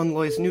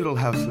Yonloy's Noodle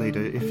House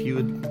later, if you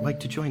would like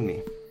to join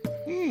me.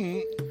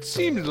 It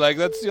seems like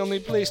that's the only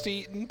place to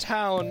eat in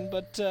town,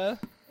 but,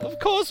 of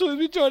course we'll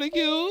be joining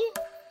you.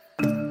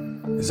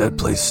 Is that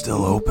place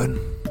still open?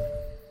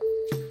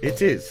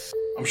 It is.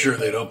 I'm sure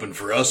they'd open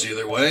for us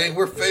either way.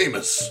 We're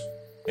famous.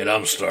 And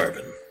I'm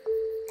starving.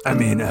 I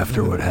mean,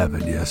 after what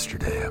happened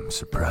yesterday, I'm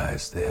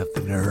surprised they have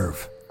the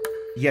nerve.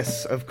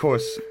 Yes, of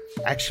course.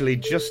 Actually,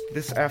 just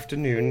this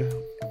afternoon,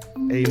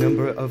 a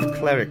number of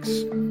clerics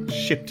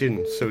shipped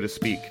in, so to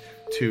speak,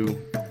 to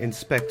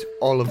inspect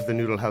all of the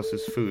Noodle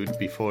House's food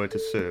before it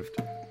is served.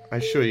 I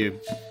assure you,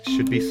 it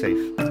should be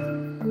safe.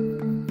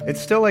 It's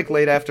still like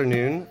late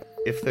afternoon.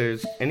 If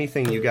there's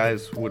anything you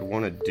guys would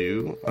want to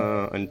do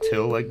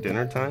until like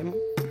dinner time,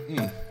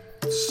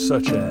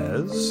 Such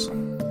as?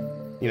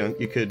 you know,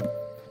 you could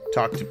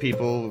talk to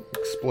people,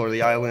 explore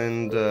the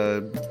island.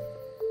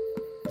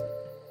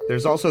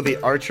 There's also the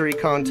archery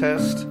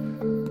contest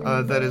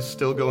that is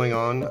still going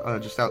on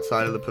just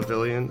outside of the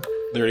pavilion.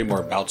 Are there any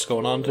more bouts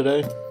going on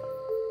today?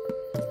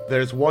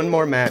 There's one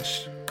more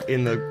match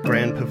in the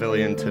Grand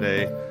Pavilion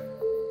today,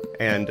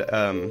 and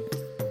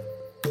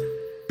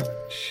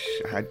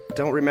I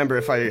don't remember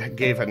if I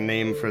gave a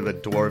name for the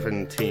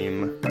Dwarven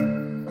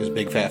team. Is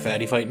Big Fat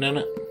Fatty fighting in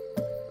it?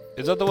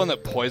 Is that the one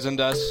that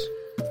poisoned us?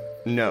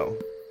 No.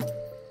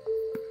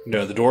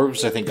 No, the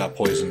dwarves, I think, got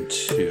poisoned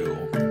too.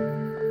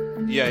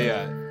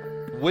 Yeah.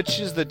 Which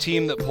is the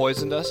team that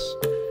poisoned us?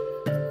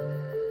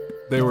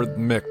 They were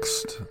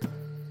mixed.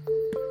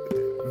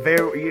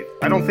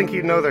 I don't think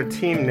you know their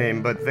team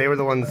name, but they were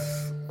the ones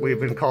we've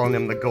been calling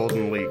them the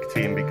Golden League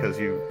team because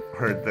you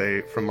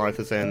heard from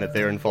Martha Zan that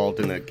they're involved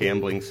in a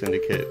gambling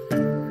syndicate,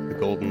 the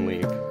Golden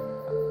League.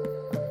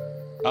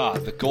 Ah,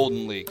 the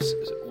Golden Leaks.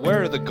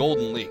 Where are the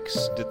Golden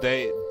Leaks? Did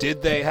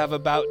they have a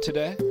bout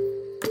today?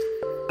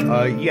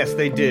 Yes,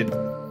 they did,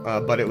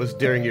 but it was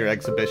during your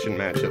exhibition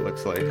match, it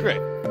looks like.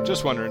 Great.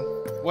 Just wondering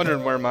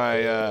where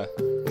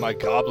my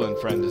goblin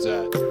friend is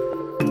at.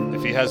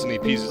 If he has any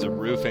pieces of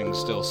roofing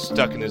still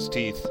stuck in his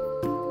teeth.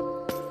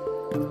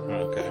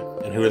 Okay.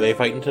 And who are they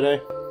fighting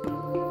today?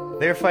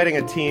 They're fighting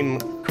a team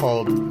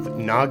called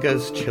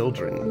Naga's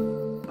Children.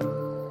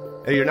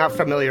 You're not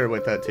familiar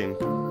with that team.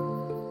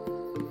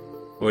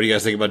 What do you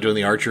guys think about doing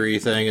the archery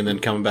thing and then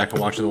coming back and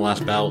watching the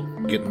last bout,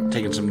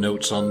 taking some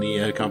notes on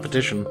the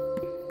competition?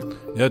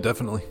 Yeah,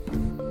 definitely.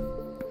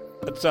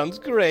 That sounds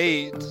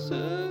great.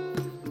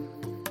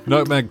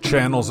 Nutmeg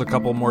channels a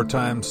couple more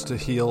times to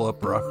heal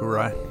up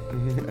Rakurai.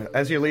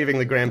 As you're leaving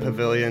the Grand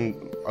Pavilion,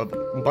 a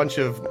bunch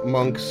of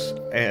monks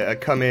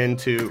come in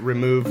to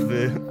remove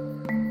the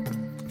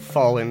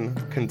fallen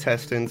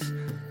contestants,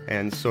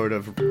 and sort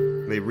of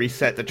they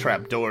reset the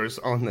trapdoors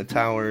on the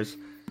towers,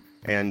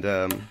 and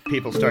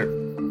people start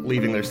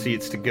leaving their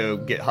seats to go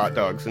get hot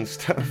dogs and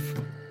stuff.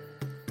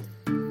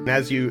 And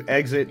as you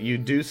exit, you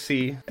do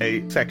see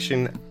a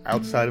section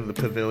outside of the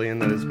pavilion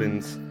that has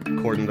been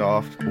cordoned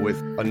off with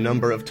a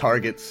number of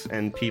targets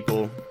and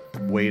people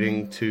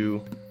waiting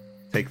to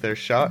take their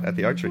shot at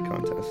the archery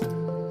contest.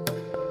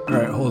 All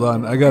right, hold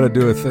on. I got to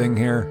do a thing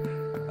here.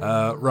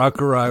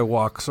 Rakurai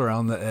walks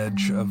around the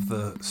edge of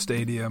the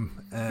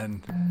stadium,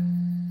 and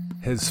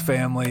his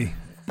family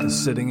is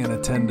sitting in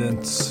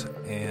attendance,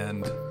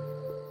 and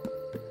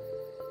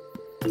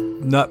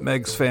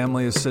Nutmeg's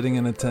family is sitting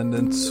in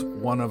attendance.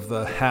 One of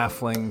the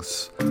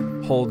halflings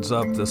holds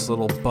up this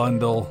little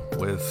bundle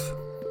with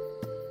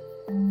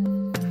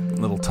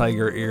little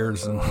tiger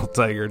ears and little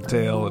tiger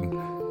tail, and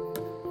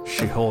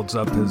she holds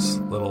up his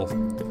little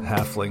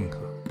halfling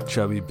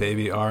chubby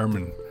baby arm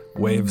and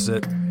waves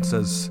it and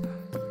says,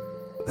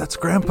 "That's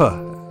Grandpa."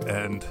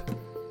 And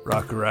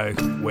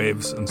Rakurai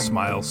waves and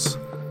smiles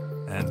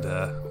and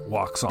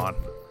walks on.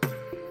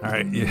 All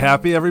right, you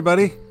happy,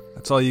 everybody?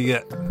 That's all you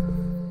get.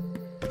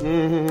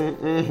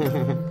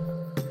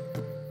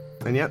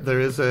 And yet there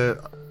is a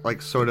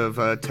sort of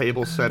a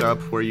table set up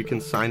where you can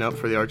sign up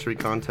for the archery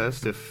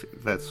contest if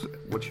that's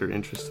what you're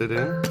interested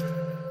in.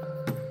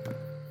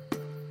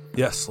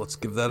 Yes, let's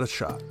give that a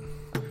shot.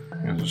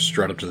 I'll just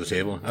strut up to the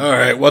table. All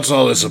right, what's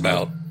all this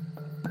about?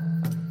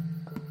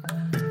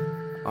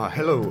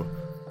 Hello.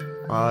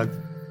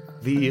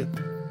 The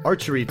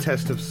archery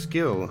test of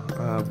skill.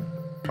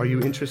 Are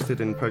you interested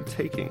in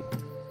partaking?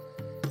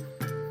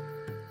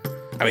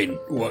 I mean,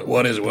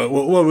 what is it? What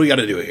do we got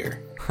to do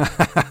here?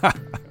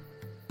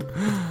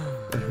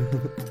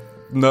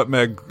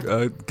 Nutmeg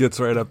gets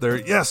right up there.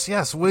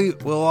 Yes,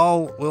 we'll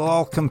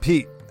all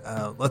compete.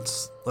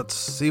 Let's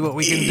see what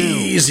we can do.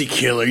 Easy,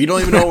 killer. You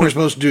don't even know what we're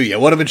supposed to do yet.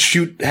 What if it's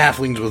shoot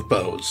halflings with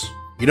bows?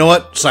 You know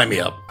what? Sign me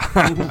up.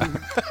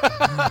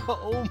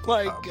 Oh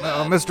my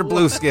god. Mr.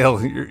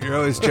 Bluescale, you're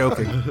always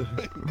joking.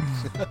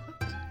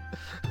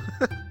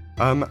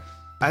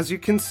 As you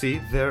can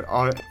see, there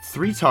are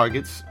 3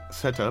 targets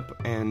set up,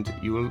 and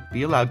you will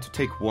be allowed to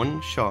take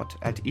 1 shot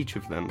at each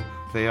of them.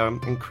 They are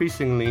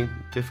increasingly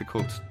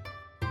difficult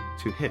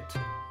to hit.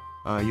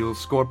 You will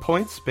score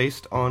points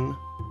based on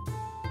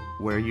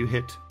where you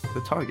hit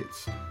the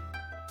targets.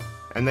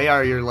 And they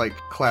are your,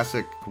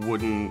 classic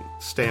wooden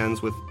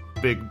stands with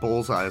big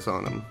bullseyes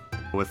on them,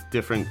 with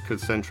different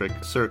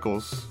concentric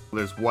circles.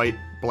 There's white,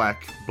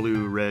 black,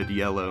 blue, red,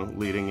 yellow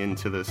leading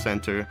into the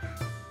center,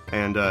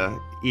 and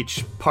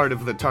each part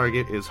of the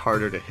target is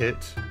harder to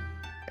hit,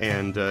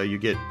 and you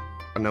get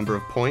a number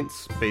of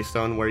points based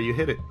on where you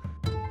hit it.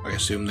 I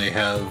assume they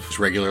have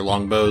regular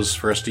longbows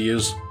for us to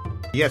use?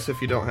 Yes,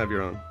 if you don't have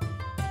your own.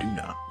 Do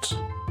not.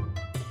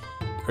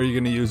 Are you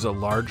going to use a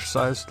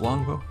large-sized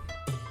longbow?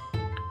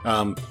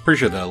 Pretty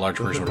sure the large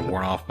version would have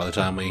worn off by the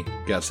time we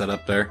got set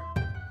up there.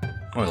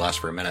 Only lasts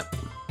for a minute.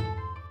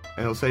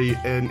 And he'll say,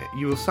 and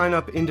you will sign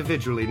up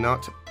individually,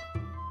 not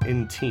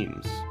in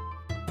teams.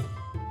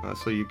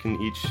 So you can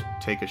each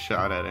take a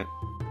shot at it.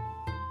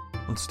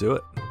 Let's do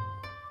it.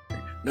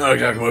 Not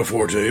exactly my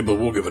forte, but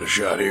we'll give it a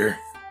shot here.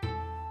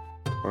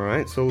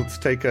 Alright, so let's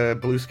take a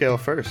blue scale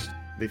first.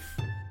 The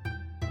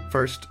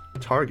first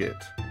target.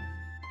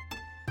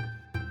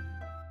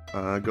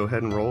 Go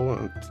ahead and roll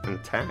an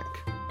attack.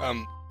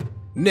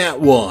 Nat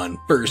 1,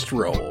 first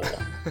roll.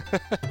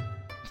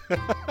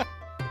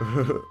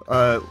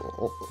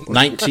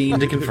 19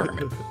 to confirm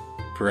it.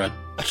 For a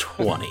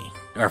 20.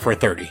 Or for a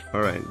 30.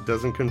 Alright,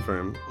 doesn't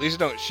confirm. At least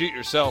don't shoot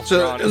yourself.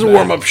 So, it's a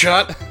warm-up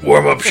shot.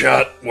 Warm-up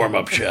shot.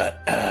 Warm-up shot.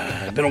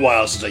 It's been a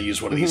while since I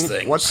used one of these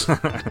things. What?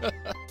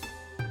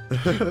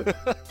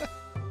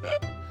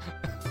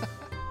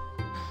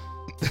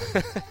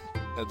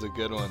 That's a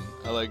good one.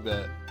 I like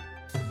that.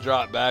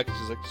 Drop back and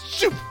just like,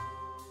 shoot!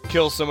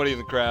 Kill somebody in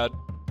the crowd.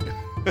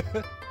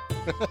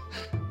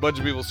 Bunch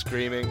of people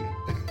screaming.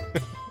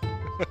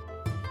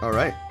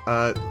 Alright,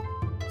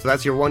 so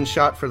that's your 1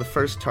 shot for the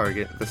first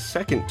target. The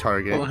second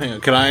target... Well, hang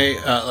on. Can I,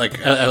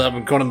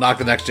 I'm going to knock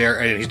the next arrow,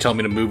 and he's telling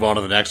me to move on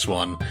to the next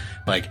one.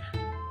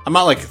 I'm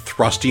not,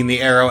 thrusting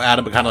the arrow at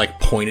him, but kind of,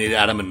 pointing it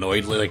at him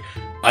annoyedly.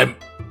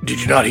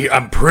 Did you not hear?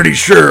 I'm pretty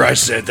sure I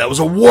said that was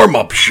a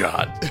warm-up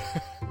shot.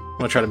 I'm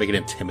going to try to make an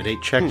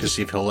intimidate check to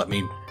see if he'll let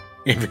me,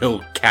 if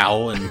he'll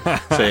cow and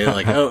say,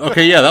 oh,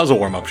 okay, yeah, that was a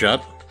warm-up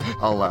shot.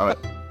 I'll allow it.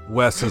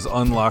 Wes has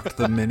unlocked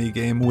the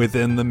minigame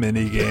within the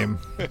minigame.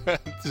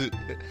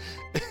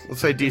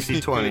 Let's say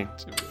DC 20.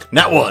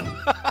 Nat 1.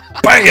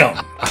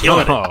 Bam!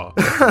 Killing Oh.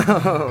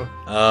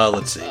 it.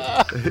 Let's see.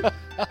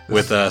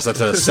 So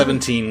that's a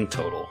 17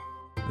 total.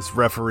 This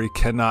referee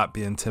cannot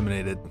be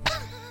intimidated.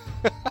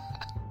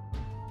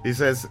 He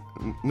says,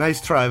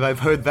 nice try, I've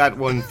heard that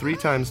one 3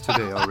 times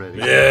today already.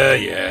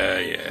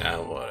 Yeah,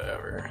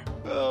 whatever.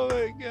 Oh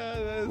my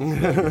god,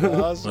 that's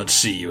so awesome. Let's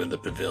see you in the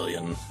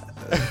pavilion.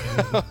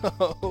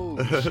 Oh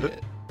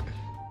shit.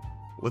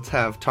 Let's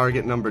have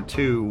target number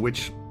 2,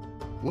 which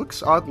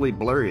looks oddly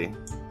blurry.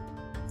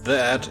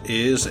 That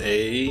is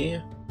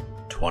a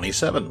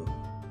 27.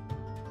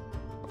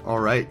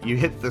 Alright, you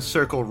hit the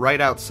circle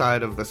right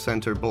outside of the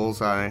center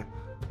bullseye.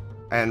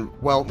 And,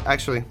 well,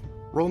 actually,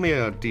 roll me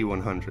a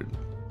D100.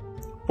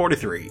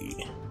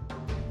 43.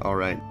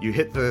 Alright, you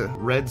hit the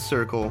red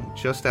circle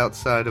just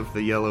outside of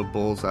the yellow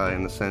bullseye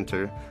in the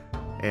center,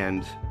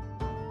 and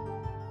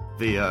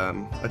the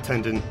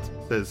attendant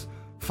says,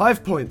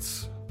 5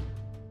 points!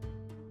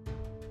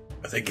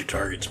 I think your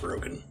target's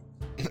broken.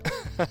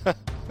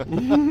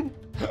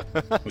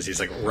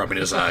 He's rubbing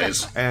his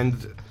eyes.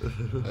 And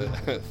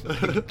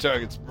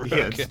Target's broken.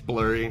 yeah, it's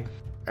blurry.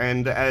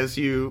 And as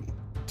you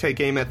take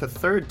aim at the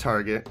third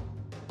target,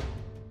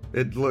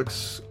 it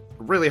looks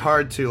really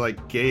hard to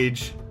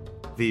gauge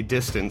the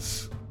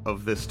distance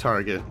of this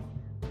target.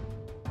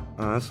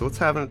 So let's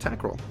have an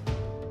attack roll.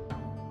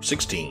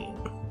 16.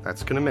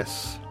 That's gonna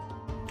miss.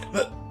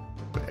 The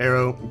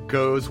arrow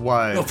goes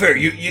wide. No fair,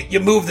 you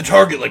moved the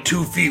target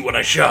 2 feet when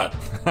I shot.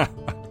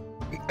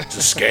 It's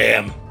a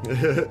scam.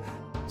 The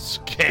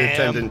Scam.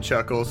 attendant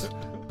chuckles.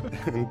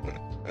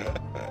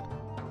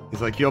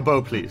 He's like, your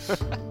bow, please.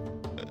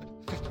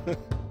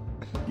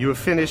 You have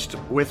finished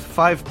with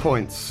 5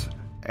 points,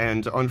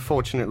 and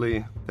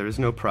unfortunately, there is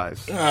no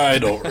prize. I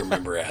don't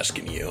remember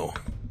asking you.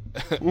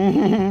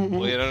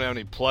 Well, you don't have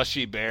any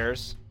plushy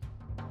bears.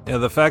 Yeah,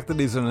 the fact that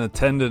he's an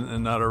attendant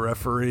and not a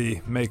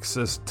referee makes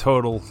this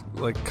total,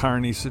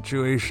 carny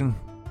situation.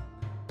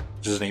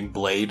 Is his name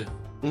Blade?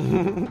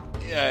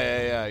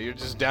 Yeah. You're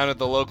just down at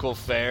the local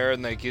fair,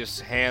 and they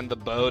just hand the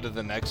bow to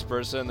the next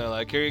person. They're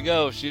like, here you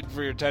go, shoot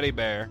for your teddy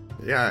bear.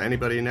 Yeah,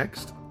 anybody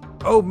next?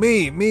 Oh,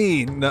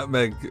 me!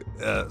 Nutmeg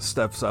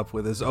steps up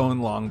with his own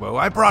longbow.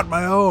 I brought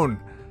my own!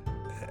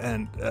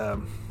 And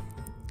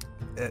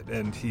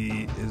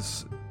he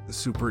is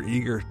super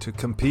eager to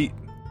compete.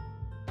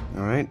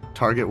 Alright,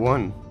 target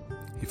 1.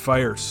 He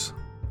fires.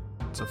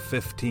 It's a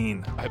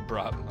 15. I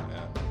brought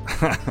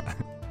my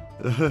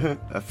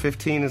A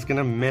 15 is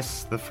gonna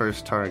miss the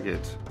first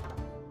target.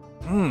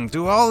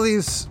 Do all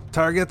these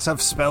targets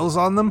have spells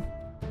on them?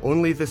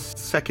 Only the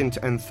second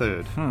and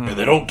third. And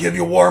they don't give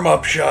you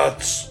warm-up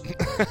shots.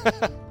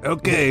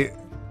 Okay.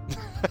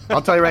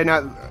 I'll tell you right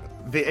now,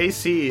 the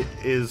AC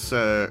is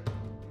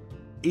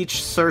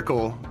each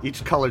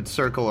colored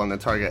circle on the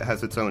target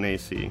has its own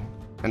AC,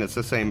 and it's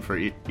the same for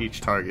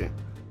each target.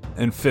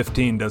 And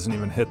 15 doesn't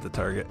even hit the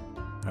target.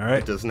 All right.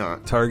 It does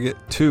not. Target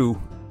 2.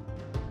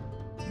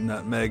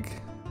 Nutmeg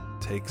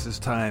takes his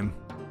time.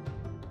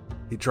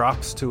 He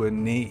drops to a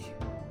knee.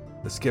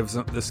 This gives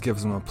him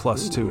a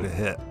 +2 to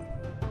hit.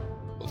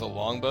 With a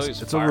longbow,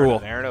 he's It's a firing rule.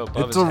 an arrow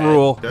above It's his a head.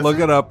 rule. Does Look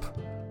it? it up.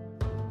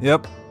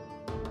 Yep.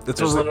 It's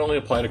Does a that only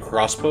apply to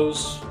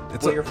crossbows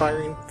It's when a- you're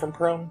firing from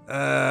prone?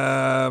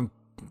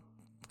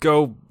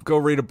 Go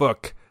read a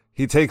book.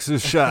 He takes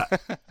his shot.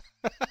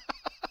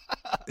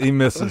 He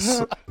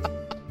misses.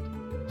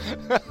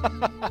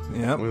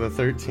 Yep. With a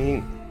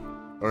 13.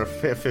 Or a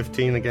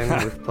 15 again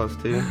with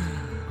 +2.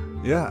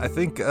 Yeah, I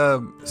think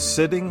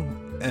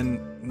sitting and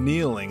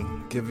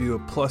kneeling give you a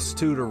 +2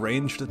 to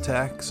ranged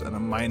attacks and a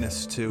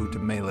 -2 to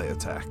melee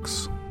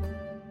attacks.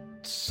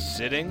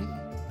 Sitting?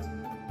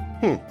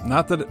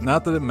 Not that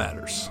it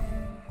matters.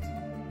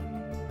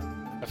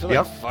 I feel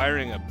Yep. like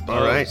firing a bow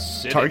All right.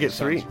 sitting Target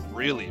sounds 3.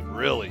 really,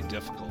 really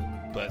difficult.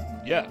 But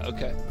yeah,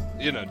 okay.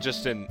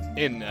 Just in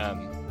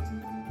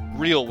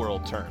real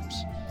world terms.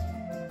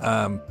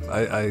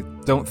 I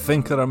don't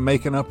think that I'm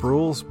making up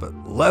rules, but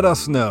let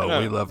us know. No.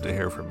 We love to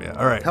hear from you.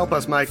 All right. Help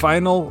us, Mike.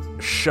 Final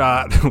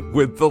shot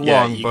with the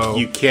Yeah, longbow.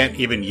 you can't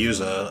even use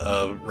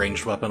a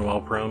ranged weapon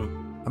while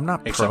prone, I'm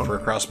not except prone. for a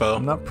crossbow.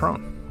 I'm not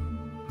prone.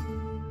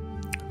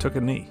 I took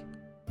a knee.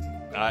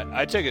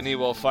 I take a knee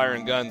while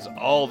firing guns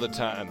all the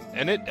time,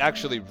 and it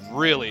actually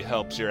really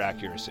helps your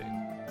accuracy.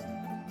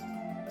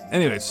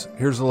 Anyways,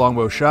 here's the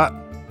longbow shot.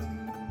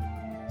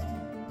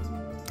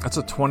 That's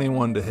a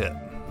 21 to hit.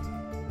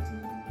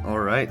 All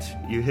right.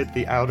 You hit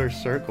the outer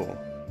circle.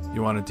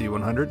 You want a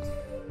D100?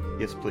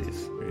 Yes,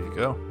 please. There you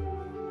go.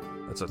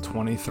 That's a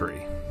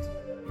 23.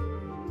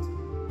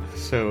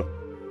 So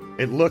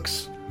it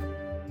looks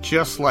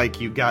just like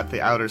you got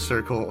the outer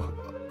circle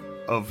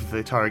of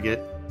the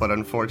target, but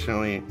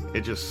unfortunately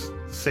it just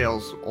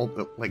sails.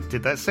 Like,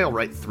 did that sail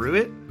right through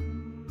it?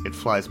 It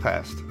flies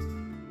past.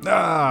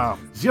 Ah,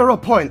 0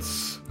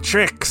 points.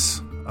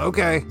 tricks.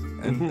 Okay.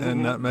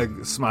 And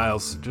Nutmeg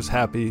smiles, just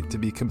happy to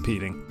be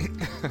competing.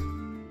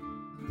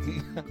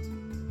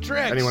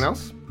 Tricks! Anyone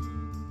else?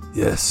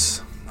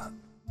 Yes,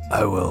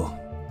 I will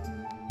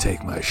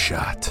take my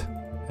shot.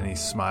 And he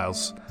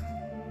smiles,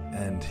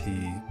 and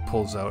he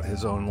pulls out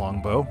his own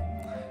longbow.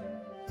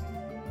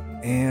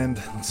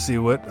 And let's see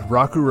what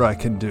Rakurai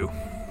can do.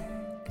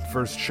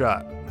 First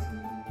shot.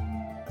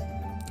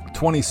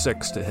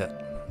 26 to hit.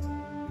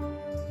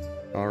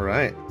 All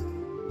right.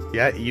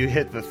 Yeah, you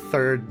hit the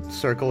third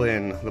circle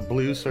in, the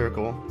blue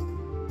circle.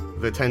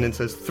 The attendant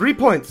says 3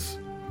 points.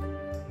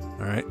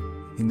 All right.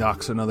 He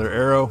knocks another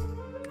arrow,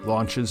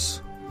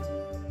 launches.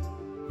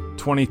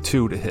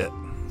 22 to hit.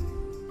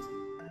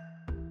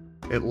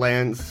 It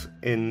lands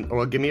in.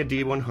 Well, give me a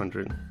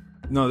D100.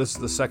 No, this is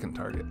the second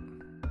target.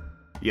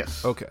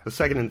 Yes. Okay. The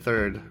second and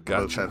third both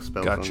Gotcha. have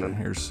spells on Gotcha. them.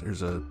 Here's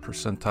a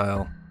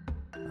percentile.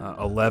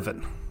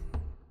 11.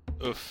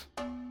 Oof.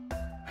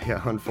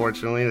 Yeah,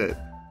 unfortunately, that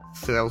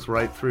sails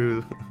right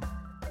through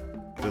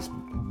this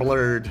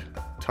blurred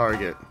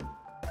target.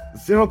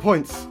 0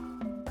 points.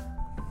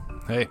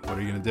 Hey, what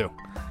are you going to do?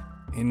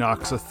 He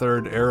knocks a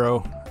third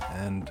arrow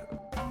and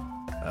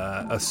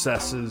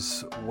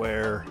assesses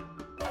where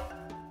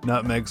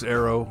Nutmeg's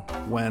arrow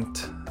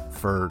went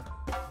for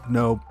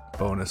no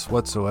bonus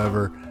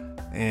whatsoever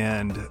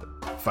and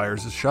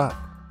fires his shot.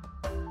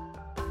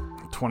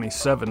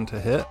 27 to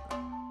hit.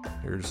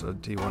 Here's a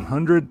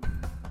D100.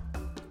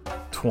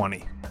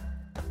 20.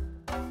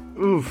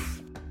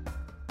 Oof.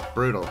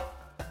 Brutal.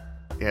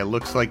 Yeah, it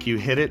looks like you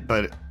hit it,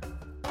 but it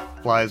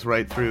flies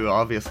right through,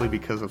 obviously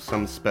because of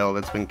some spell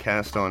that's been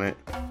cast on it.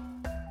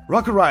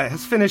 Rakurai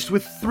has finished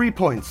with 3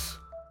 points.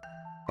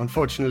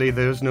 Unfortunately,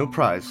 there's no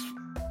prize.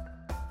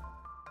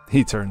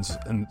 He turns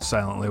and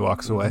silently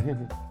walks away.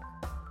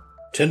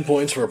 10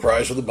 points for a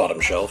prize for the bottom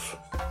shelf.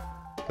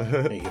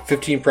 You get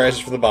 15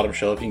 prizes for the bottom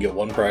shelf. You can get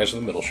 1 prize for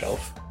the middle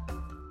shelf.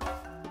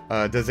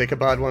 Does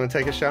Ichabod want to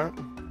take a shot?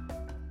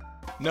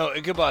 No,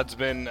 Ichabod's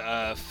been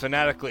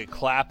fanatically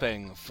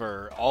clapping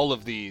for all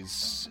of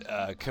these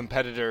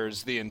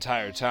competitors the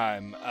entire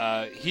time.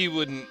 He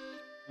wouldn't,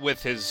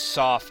 with his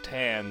soft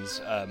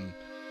hands,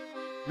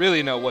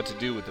 really know what to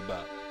do with the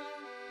bow.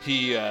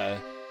 He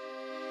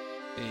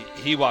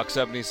walks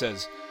up and he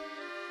says,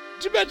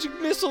 "Do magic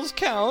missiles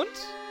count?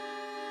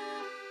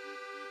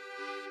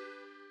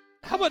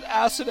 How about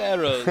acid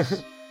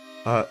arrows?"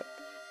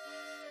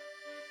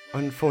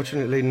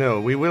 Unfortunately,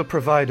 no. We will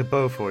provide a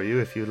bow for you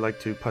if you'd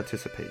like to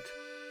participate.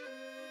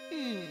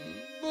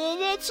 Well,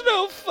 that's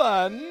no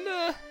fun.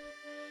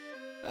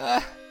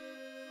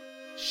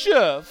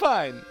 Sure,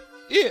 fine.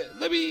 Here,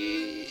 let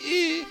me...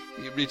 He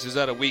reaches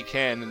out a weak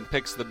hand and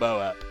picks the bow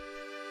up.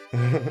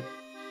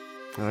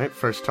 Alright,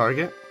 first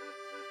target.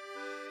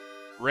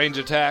 Range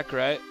attack,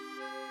 right?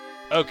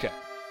 Okay.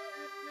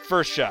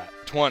 First shot,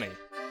 20.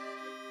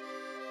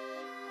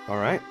 All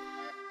right.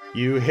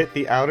 You hit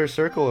the outer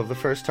circle of the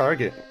first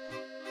target.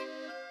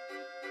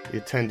 The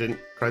attendant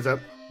cries out,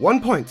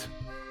 1 point!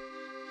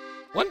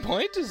 1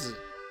 point? Is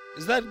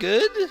that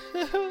good?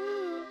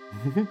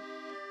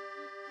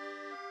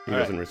 He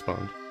doesn't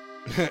respond.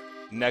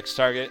 Next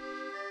target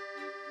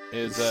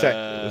is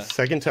The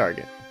second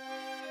target.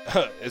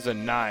 is a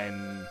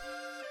 9.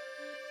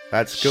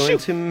 That's going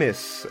to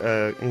miss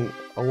a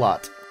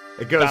lot.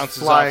 It goes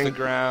Bounces flying off the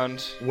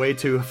ground, way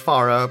too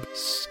far up.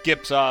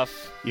 skips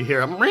off, You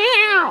hear a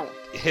meow.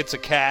 hits a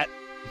cat.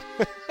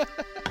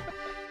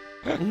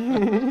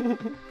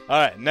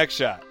 Alright, next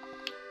shot.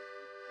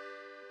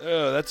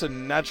 Oh, that's a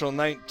natural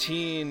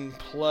 19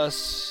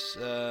 plus,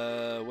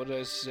 what did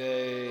I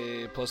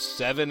say? Plus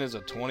 7 is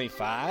a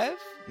 25?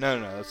 No,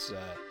 that's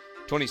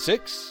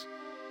 26.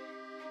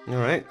 All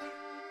right.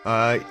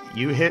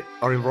 You hit,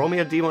 or roll me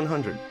a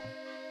D100.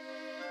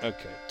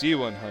 Okay,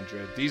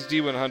 D100. These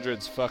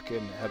D100s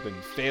fucking have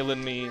been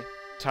failing me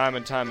time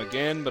and time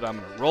again, but I'm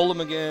going to roll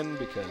them again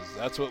because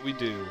that's what we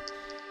do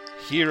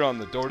here on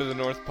the Door to the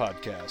North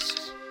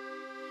podcast.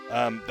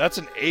 That's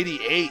an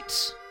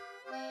 88.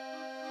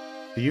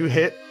 You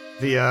hit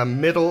the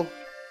middle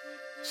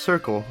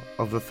circle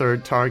of the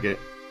third target,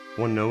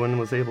 one no one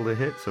was able to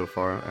hit so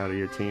far out of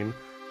your team.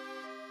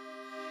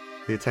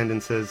 The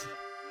attendant says,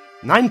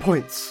 9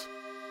 points!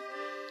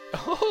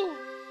 Oh,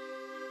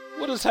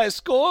 what does high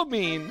score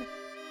mean?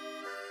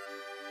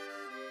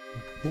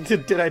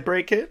 Did I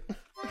break it?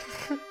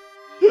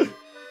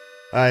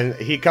 And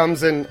he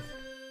comes in,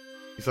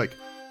 he's like,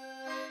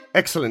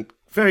 excellent,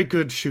 very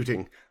good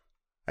shooting.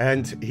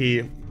 And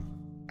he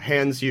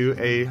hands you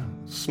a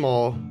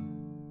small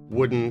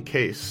wooden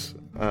case,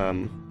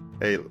 a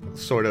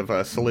sort of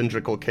a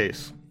cylindrical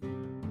case.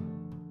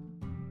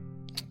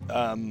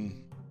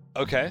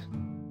 Okay.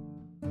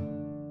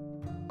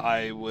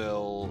 I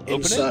will open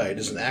Inside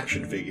is an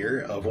action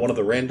figure of one of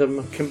the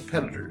random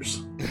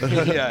competitors.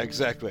 it. Yeah,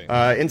 exactly.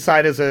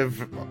 Inside is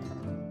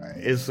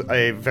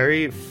a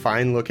very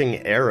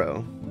fine-looking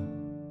arrow.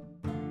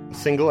 A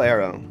single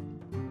arrow.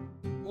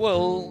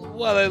 Well,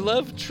 while I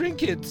love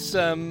trinkets,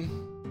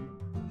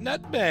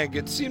 Nutmeg,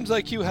 it seems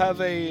like you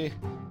have a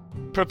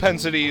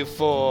propensity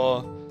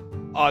for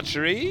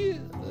archery.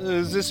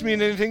 Does this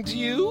mean anything to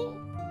you?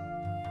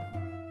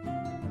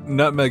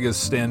 Nutmeg is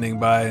standing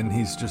by, and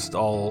he's just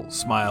all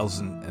smiles,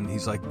 and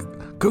he's like,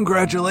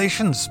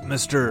 "Congratulations,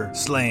 Mr.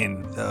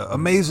 Slane.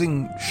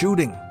 Amazing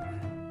shooting."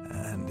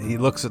 And he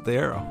looks at the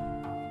arrow.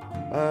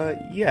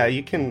 Yeah,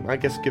 you can, I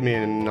guess, give me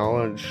a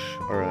knowledge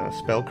or a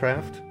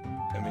spellcraft.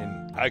 I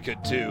mean, I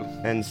could too.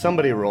 And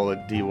somebody roll a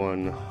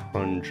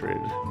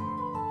D100.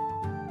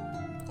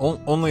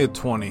 Only a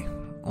 20.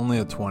 Only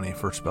a 20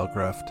 for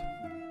spellcraft.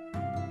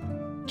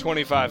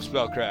 25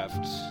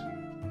 spellcraft.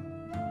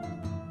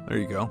 There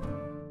you go.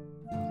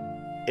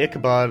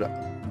 Ichabod,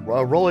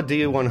 roll a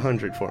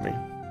D100 for me.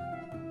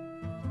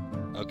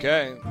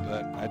 Okay,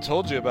 but I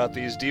told you about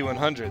these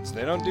D100s.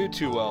 They don't do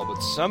too well,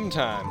 but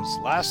sometimes,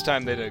 last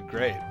time they did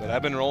great, but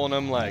I've been rolling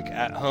them like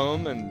at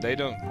home and they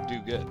don't do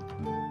good.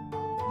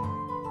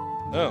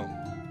 Oh,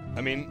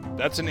 I mean,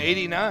 that's an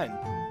 89.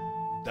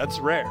 That's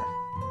rare.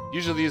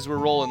 Usually these were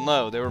rolling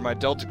low. They were my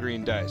Delta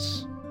Green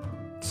dice.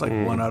 It's like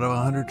 1 out of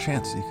 100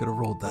 chance you could have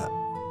rolled that.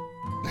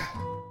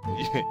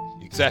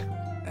 Exactly.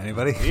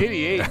 Anybody? The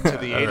 88 to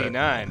the All right.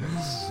 89.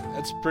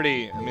 That's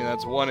pretty, I mean,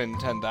 that's 1 in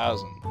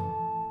 10,000.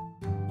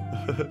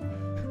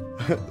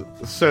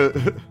 So,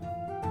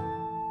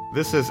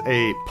 this is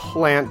a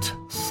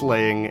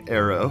plant-slaying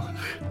arrow.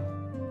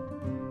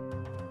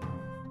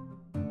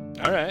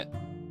 All right.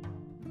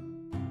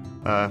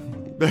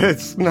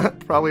 It's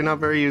probably not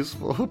very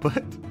useful,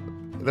 but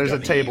there's a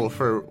table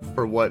for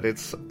what it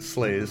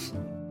slays.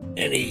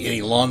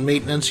 Any lawn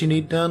maintenance you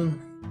need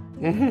done?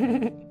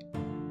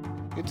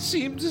 It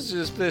seems as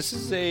if this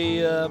is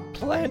a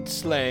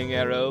plant-slaying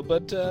arrow,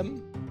 but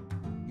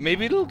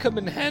maybe it'll come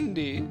in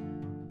handy.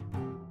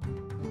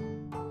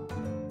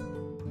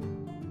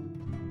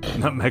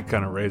 Nutmeg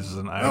kind of raises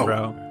an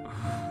eyebrow.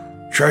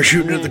 Try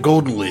shooting at the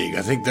Golden League.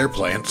 I think they're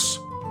plants.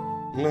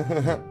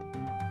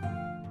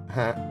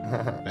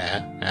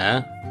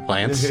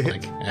 Plants?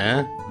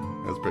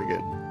 That's pretty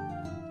good.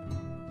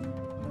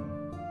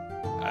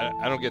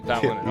 I don't get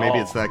that one at all. Maybe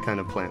it's that kind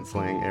of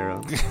plant-slaying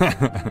arrow.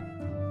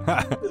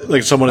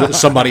 Like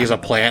somebody is a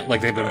plant,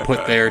 like they've been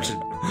put there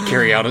to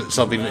carry out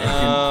something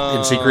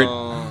in secret.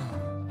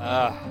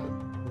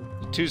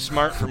 You're too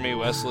smart for me,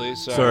 Wesley.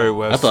 Sorry,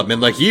 Wes. I thought men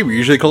like you were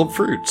usually called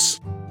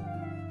fruits.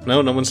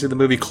 No one seen the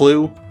movie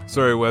Clue?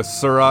 Sorry, Wes.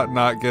 Surratt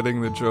not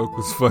getting the joke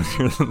was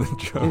funnier than the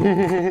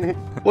joke.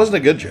 Wasn't a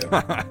good joke.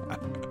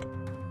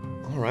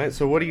 Alright,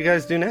 so what do you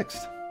guys do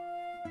next?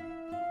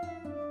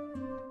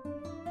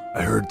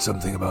 I heard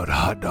something about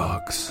hot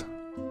dogs.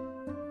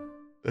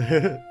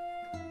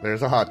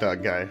 There's a hot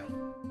dog guy.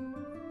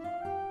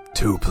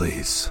 2,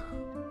 please.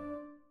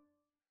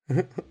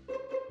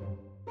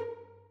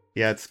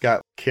 Yeah, it's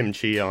got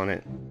kimchi on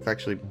it. It's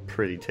actually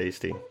pretty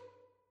tasty.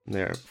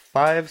 They're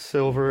 5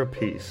 silver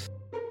apiece.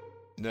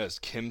 There's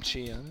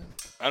kimchi on it?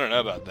 I don't know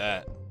about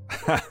that.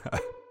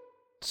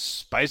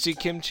 Spicy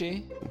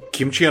kimchi?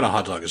 Kimchi on a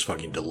hot dog is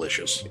fucking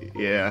delicious.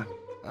 Yeah.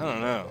 I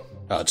don't know.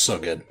 Oh, it's so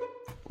good.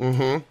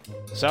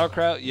 Mm-hmm.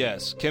 Sauerkraut,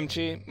 yes.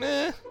 Kimchi,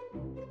 meh.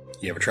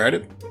 You ever tried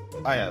it?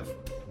 I have.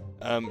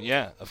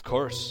 Yeah, of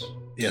course.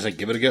 Yes,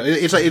 give it a go.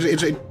 It's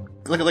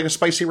like a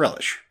spicy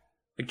relish,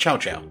 like chow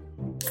chow.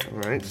 All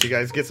right, so you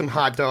guys get some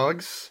hot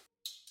dogs.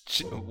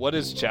 What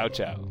is chow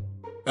chow?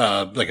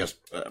 Like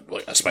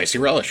a spicy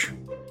relish.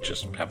 It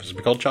just happens to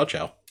be called chow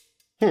chow.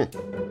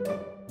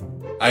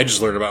 I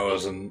just learned about it when I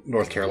was in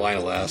North Carolina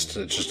last.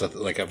 It's just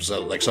like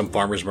some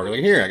farmer's market. Like,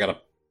 here, I got a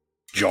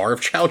jar of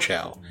chow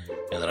chow,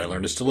 and then I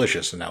learned it's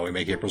delicious. And now we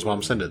make April's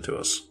mom send it to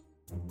us.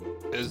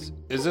 Is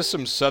this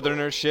some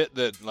southerner shit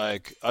that,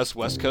 like, us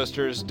West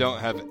Coasters don't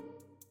have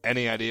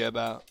any idea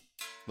about?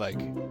 Like,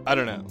 I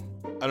don't know.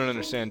 I don't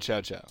understand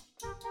chow chow.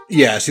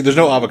 Yeah, see, there's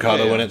no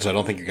avocado in it, so I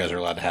don't think you guys are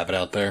allowed to have it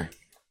out there.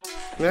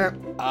 Yeah.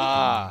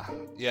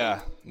 Yeah.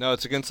 No,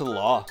 it's against the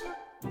law.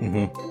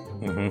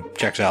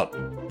 Checks out.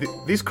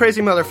 These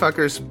crazy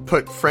motherfuckers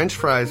put French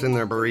fries in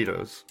their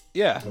burritos.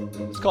 Yeah,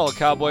 it's called a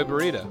cowboy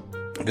burrito.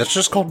 That's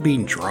just called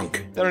being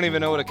drunk. They don't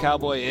even know what a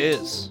cowboy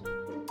is.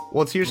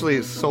 Well, it's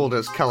usually sold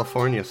as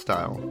California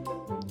style.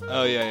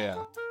 Oh,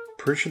 yeah.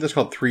 Pretty sure that's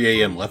called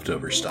 3 a.m.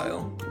 leftover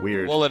style.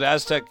 Weird. Well, at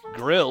Aztec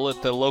Grill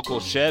at the local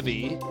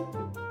Chevy,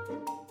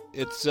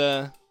 it's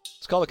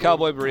called a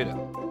cowboy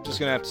burrito. Just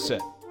gonna have to say.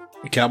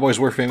 The Cowboys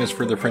were famous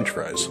for their French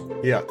fries.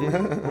 Yeah.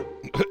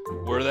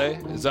 Were they?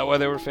 Is that why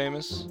they were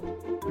famous?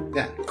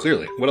 Yeah,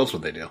 clearly. What else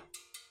would they do?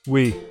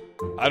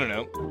 I don't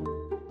know.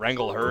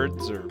 Wrangle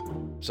herds or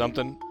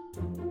something?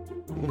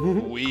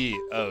 Oh,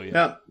 yeah.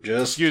 No,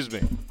 just Excuse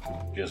me.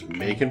 Just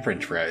making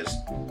French fries.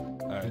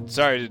 Alright,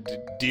 sorry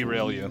to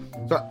derail you.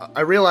 So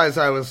I realized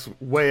I was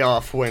way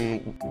off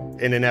when,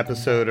 in an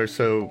episode or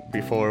so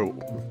before,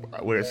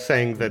 we were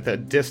saying that the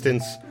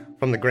distance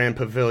from the Grand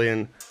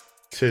Pavilion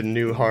to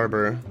New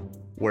Harbor,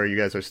 where you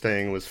guys are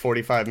staying, was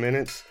 45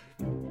 minutes.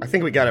 I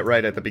think we got it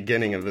right at the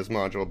beginning of this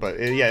module, but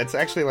yeah, it's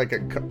actually like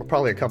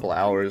probably a couple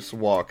hours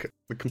walk,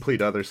 the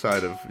complete other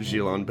side of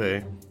Gilon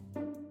Bay.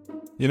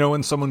 You know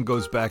when someone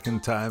goes back in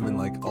time and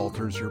like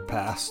alters your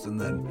past and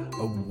then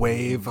a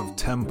wave of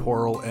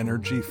temporal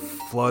energy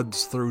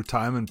floods through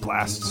time and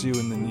blasts you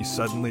and then you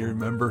suddenly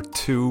remember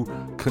two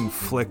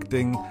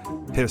conflicting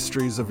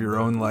histories of your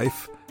own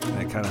life and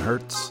it kind of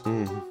hurts?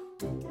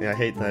 Yeah, I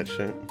hate that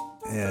shit.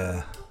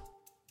 Yeah.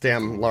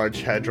 Damn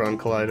Large Hadron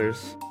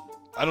Colliders.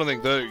 I don't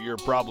think they're your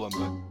problem,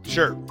 but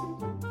sure.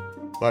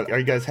 But are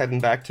you guys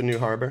heading back to New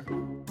Harbor?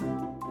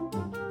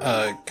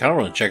 Kind of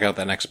want to check out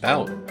that next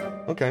bout.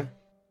 Okay.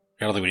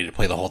 I don't think we need to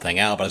play the whole thing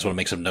out, but I just want to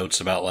make some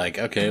notes about, like,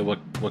 okay, what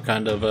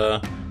kind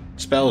of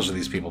spells are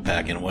these people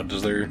packing? What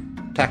does their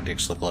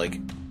tactics look like?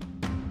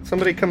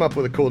 Somebody come up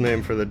with a cool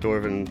name for the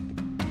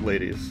Dwarven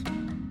ladies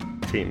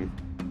team.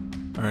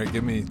 All right,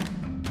 give me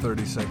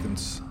 30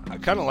 seconds. I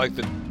kind of like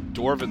the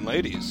Dwarven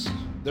ladies.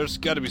 There's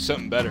got to be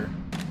something better.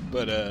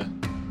 But,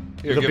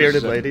 here, The give bearded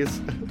us a-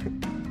 ladies.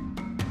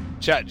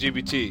 Chat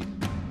GBT.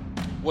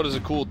 What is a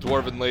cool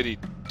Dwarven lady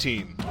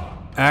team?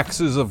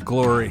 Axes of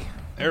Glory.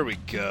 There we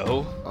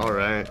go. All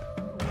right.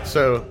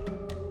 So,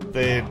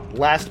 the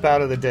last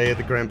bout of the day at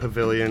the Grand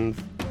Pavilion,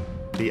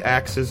 the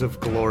Axes of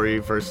Glory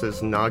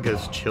versus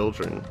Naga's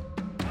Children.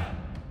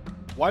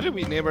 Why did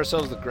we name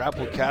ourselves the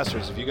Grapple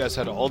Casters if you guys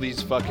had all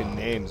these fucking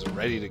names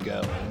ready to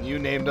go? And you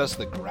named us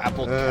the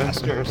Grapple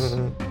Casters?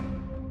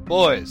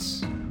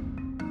 Boys.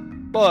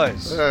 I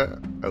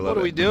love What are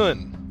it. we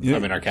doing? You, I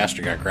mean, our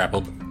caster got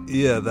grappled.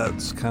 yeah,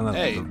 that's kind of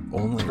Hey, the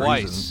only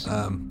twice.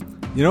 reason.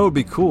 You know what would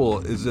be cool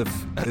is if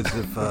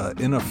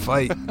in a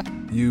fight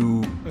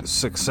you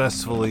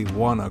successfully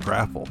won a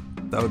grapple.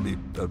 That would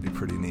be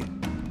pretty neat.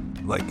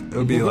 Like it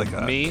would be like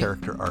a Me?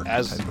 character arc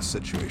As- type of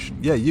situation.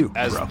 Yeah, you,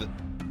 As bro.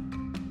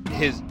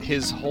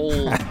 his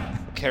whole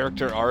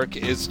character arc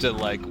is to,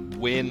 like,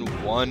 win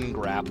one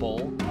grapple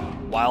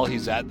while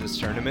he's at this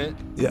tournament?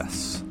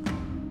 Yes.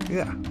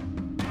 Yeah.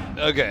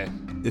 Okay.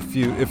 If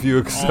you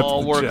accept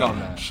I'll the work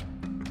challenge.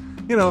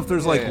 You know, if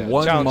there's like yeah.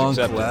 one Challenge monk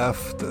accepted.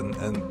 left,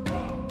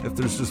 and if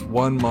there's just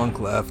one monk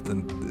left,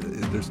 and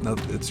there's no,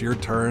 it's your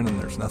turn, and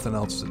there's nothing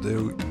else to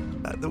do,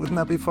 wouldn't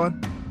that be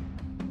fun?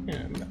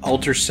 Yeah,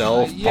 alter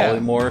self, yeah.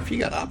 polymorph, you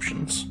got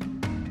options.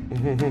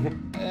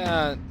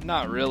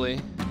 Not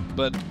really.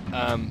 But,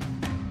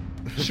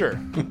 sure.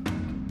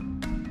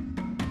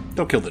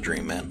 Don't kill the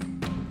dream, man.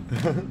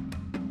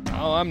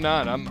 Oh, I'm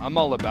not. I'm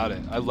all about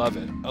it. I love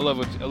it. I love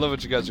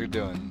what you guys are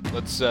doing.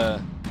 Let's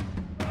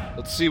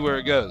see where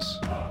it goes.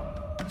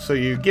 So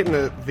you get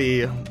into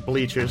the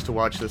bleachers to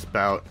watch this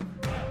bout,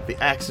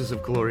 the Axes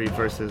of Glory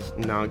versus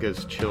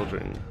Naga's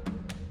Children.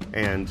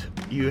 And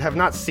you have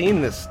not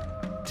seen this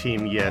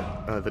team yet,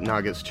 the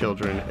Naga's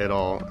Children, at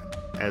all.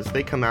 As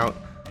they come out,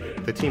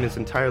 the team is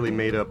entirely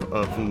made up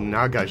of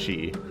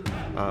Nagaji,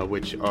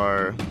 which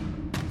are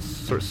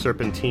sort of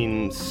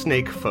serpentine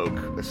snake folk,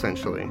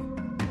 essentially.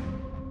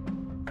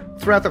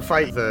 Throughout the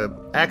fight, the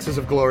Axes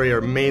of Glory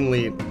are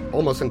mainly,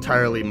 almost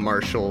entirely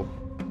martial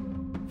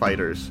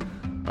fighters.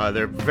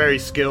 They're very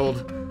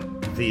skilled.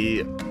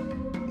 The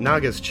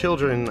Naga's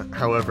children,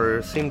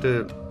 however, seem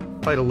to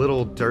fight a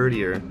little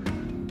dirtier.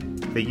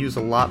 They use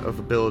a lot of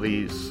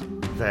abilities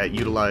that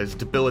utilize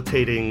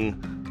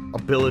debilitating,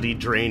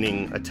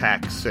 ability-draining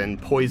attacks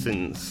and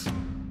poisons,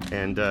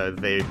 and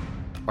they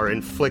are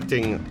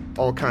inflicting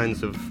all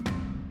kinds of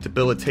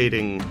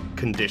debilitating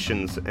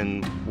conditions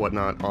and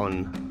whatnot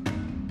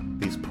on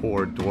these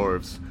poor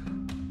dwarves.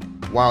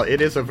 While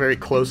it is a very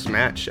close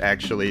match,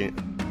 actually,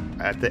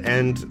 at the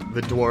end,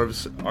 the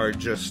dwarves are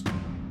just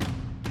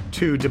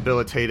too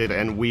debilitated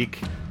and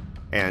weak,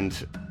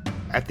 and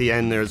at the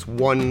end there's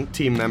one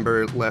team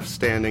member left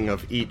standing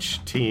of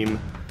each team,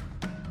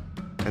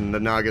 and the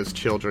Naga's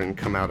children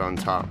come out on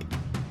top.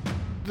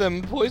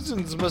 Them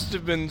poisons must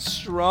have been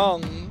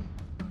strong,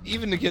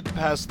 even to get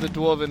past the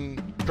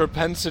dwarven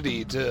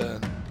propensity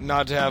to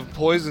not have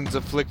poisons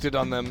afflicted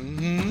on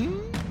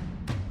them.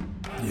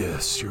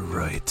 Yes, you're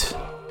right.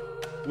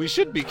 We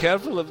should be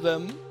careful of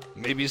them.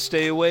 Maybe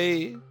stay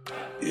away.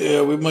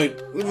 Yeah, we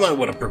might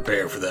want to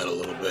prepare for that a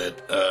little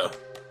bit.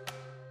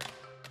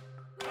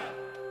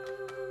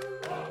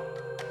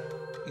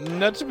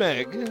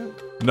 Nutmeg.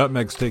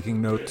 Nutmeg's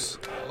taking notes.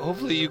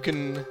 Hopefully you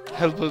can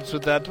help us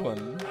with that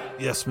one.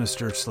 Yes,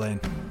 Mr.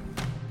 Slane.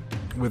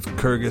 With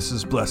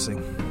Kurgess's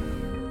blessing.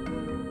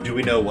 Do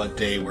we know what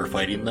day we're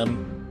fighting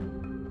them?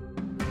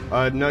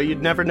 No,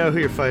 you'd never know who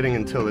you're fighting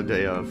until the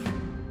day of.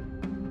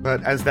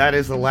 But as that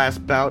is the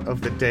last bout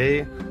of the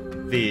day,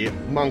 the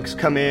monks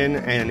come in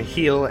and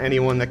heal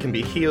anyone that can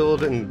be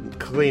healed and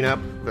clean up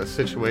the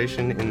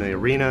situation in the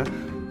arena.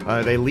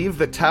 They leave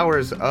the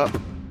towers up,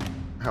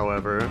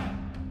 however,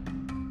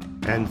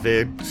 and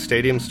the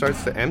stadium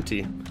starts to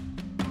empty.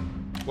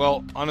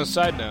 Well, on a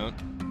side note,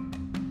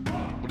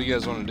 what do you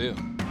guys want to do?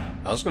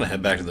 I was going to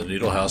head back to the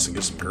Noodle House and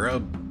get some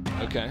grub.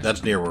 Okay.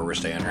 That's near where we're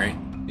staying, right?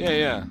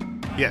 Yeah.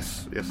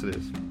 Yes, it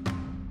is.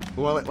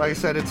 Well, like I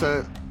said, it's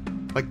a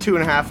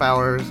 2.5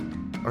 hours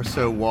or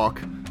so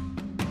walk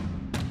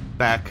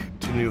back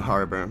to New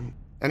Harbor.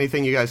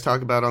 Anything you guys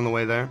talk about on the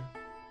way there?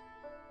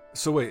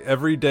 So wait,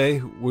 every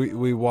day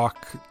we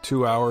walk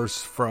 2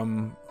 hours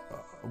from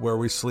where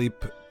we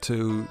sleep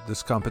to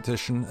this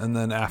competition, and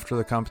then after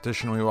the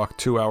competition we walk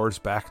 2 hours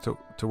back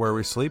to where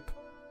we sleep?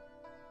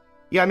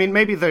 Yeah, I mean,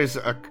 maybe there's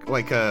a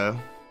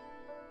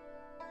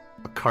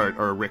cart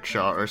or a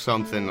rickshaw or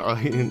something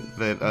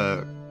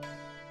that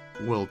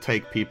will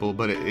take people,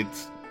 but it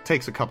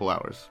takes a couple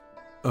hours.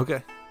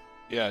 Okay.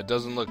 Yeah, it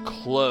doesn't look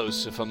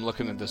close if I'm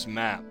looking at this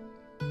map.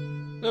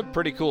 A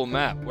pretty cool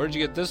map. Where'd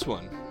you get this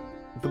one?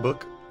 The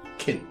book.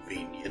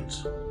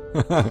 Convenient.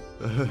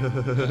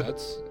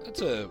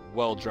 That's a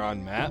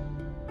well-drawn map.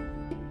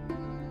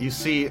 You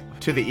see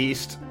to the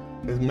east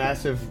a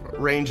massive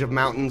range of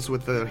mountains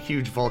with a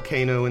huge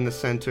volcano in the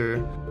center,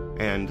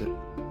 and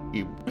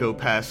you go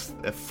past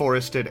a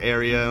forested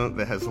area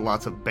that has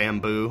lots of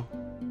bamboo.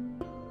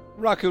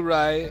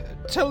 Rakurai,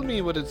 tell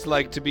me what it's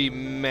like to be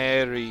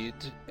married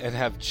and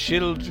have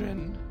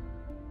children.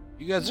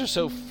 You guys are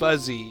so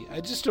fuzzy.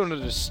 I just don't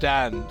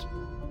understand.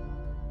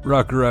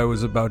 Rakurai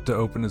was about to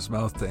open his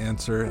mouth to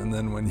answer, and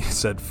then when you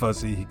said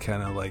fuzzy, he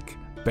kind of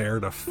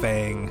bared a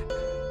fang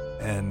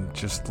and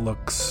just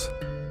looks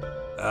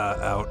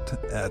out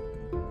at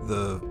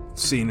the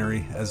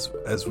scenery as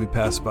we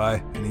pass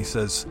by, and he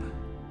says,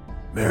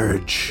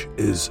 "Marriage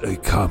is a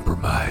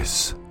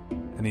compromise."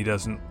 And he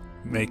doesn't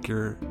make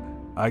your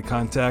eye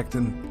contact,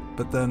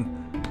 but then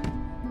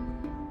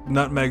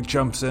Nutmeg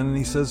jumps in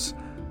and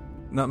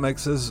Nutmeg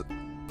says,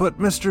 "But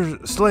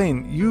Mr.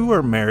 Slane, you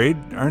are married,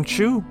 aren't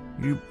you?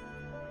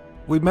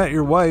 We met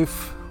your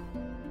wife."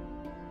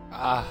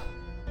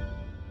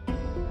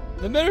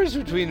 The marriage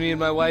between me and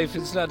my wife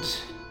is not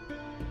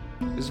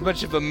as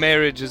much of a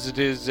marriage as it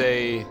is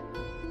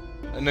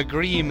an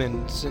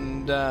agreement,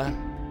 and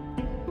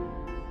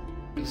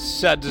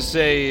sad to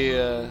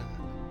say,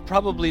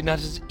 probably not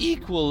as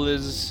equal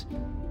as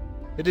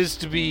it is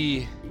to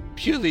be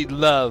purely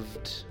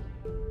loved.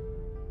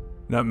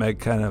 Nutmeg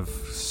kind of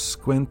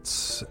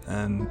squints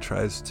and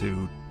tries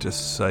to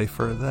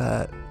decipher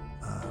that.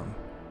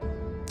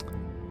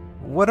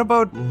 What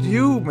about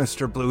you,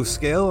 Mr.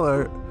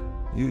 Bluescale?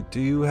 Do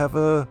you have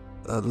a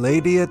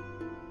lady at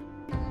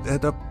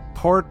a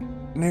port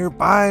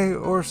nearby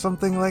or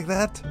something like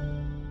that?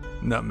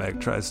 Nutmeg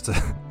tries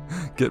to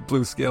get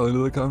Bluescale into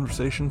the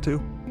conversation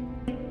too.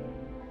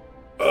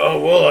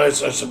 Well, I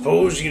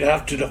suppose you'd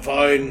have to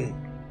define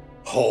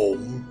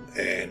home,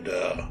 and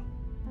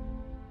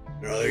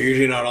they're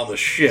usually not on the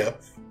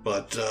ship,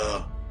 but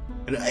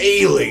an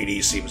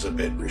A-lady seems a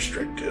bit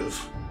restrictive.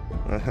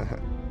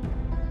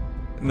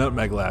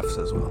 Nutmeg laughs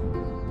as well.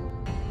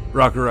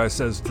 Rakurai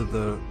says to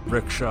the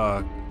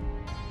rickshaw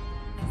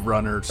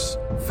runners,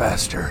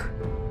 "Faster."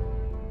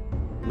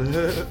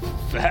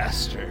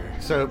 Faster.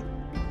 So,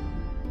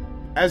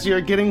 as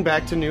you're getting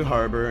back to New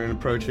Harbor and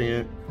approaching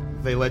it,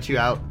 they let you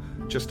out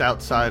just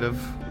outside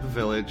of the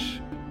village,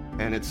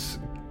 and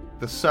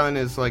the sun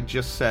is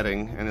just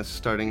setting, and it's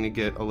starting to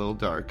get a little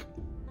dark.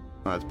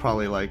 It's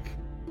probably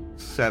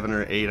 7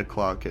 or 8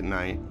 o'clock at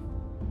night,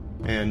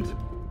 and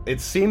It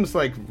seems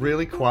like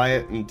really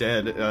quiet and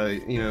dead.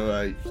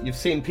 You've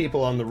seen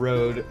people on the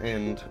road,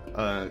 and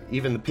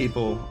even the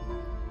people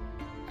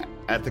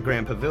at the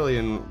Grand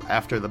Pavilion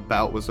after the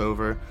bout was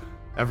over.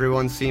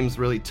 Everyone seems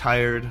really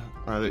tired.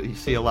 You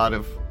see a lot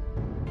of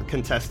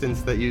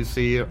contestants that you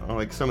see,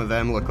 like some of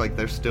them look like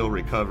they're still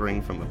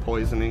recovering from the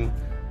poisoning.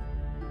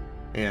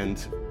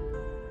 And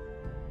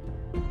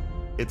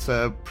it's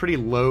a pretty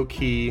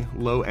low-key,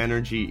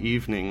 low-energy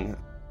evening.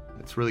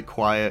 It's really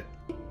quiet,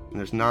 and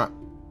there's not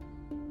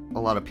a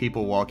lot of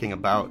people walking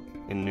about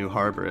in New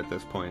Harbor at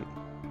this point.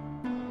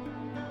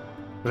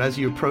 But as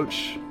you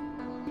approach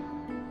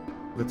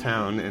the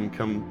town and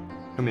come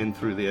in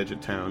through the edge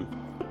of town,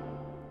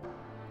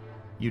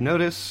 you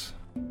notice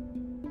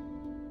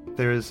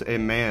there's a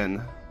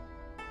man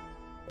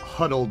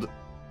huddled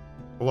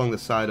along the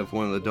side of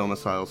one of the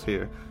domiciles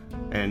here,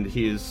 and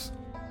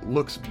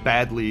looks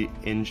badly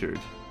injured.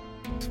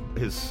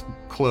 His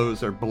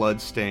clothes are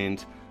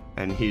blood-stained,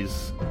 and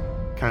he's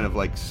kind of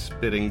like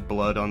spitting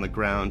blood on the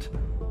ground.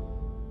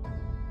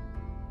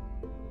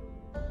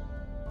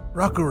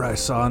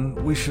 Rakurai-san,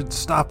 we should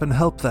stop and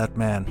help that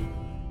man.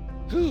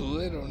 Ooh,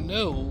 I don't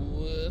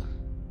know.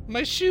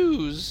 My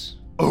shoes.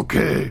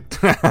 Okay. Do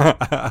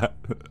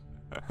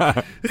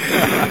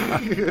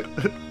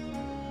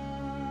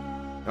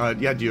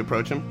you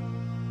approach him?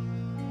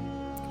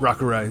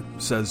 Rakurai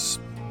says,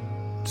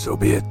 "So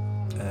be it."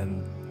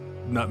 And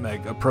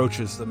Nutmeg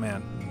approaches the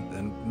man,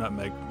 and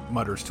Nutmeg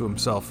mutters to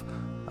himself,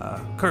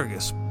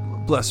 "Kurgess,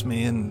 bless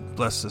me and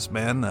bless this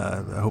man.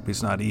 I hope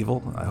he's not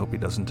evil. I hope he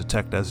doesn't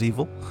detect as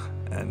evil."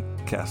 And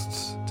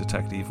casts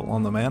Detect Evil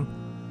on the man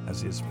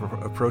as he is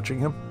approaching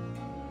him.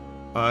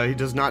 He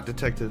does not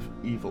detect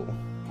evil.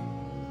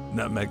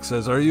 Nutmeg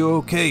says, "Are you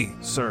okay,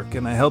 sir?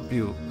 Can I help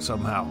you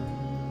somehow?"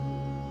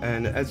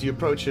 And as you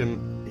approach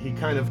him, he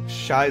kind of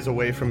shies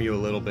away from you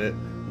a little bit,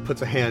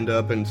 puts a hand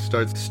up and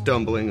starts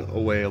stumbling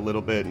away a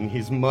little bit, and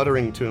he's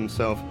muttering to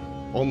himself,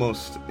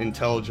 almost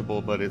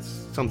intelligible, but it's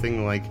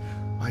something like,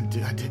 I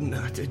didn't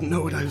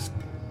know what I was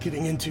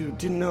getting into.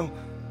 Didn't know.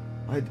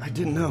 I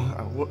didn't know.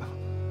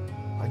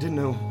 I didn't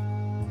know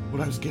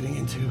what I was getting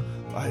into.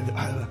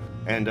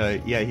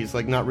 He's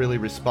like not really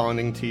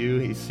responding to you.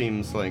 He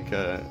seems like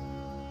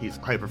he's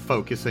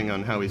hyper-focusing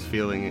on how he's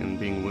feeling and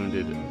being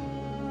wounded.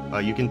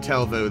 You can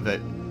tell, though,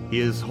 that he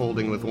is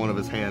holding with one of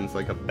his hands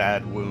like a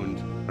bad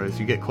wound. Or as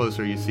you get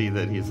closer, you see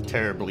that he's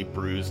terribly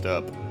bruised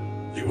up.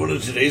 Like one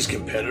of today's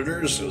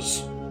competitors?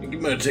 You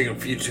might have taken a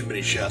few too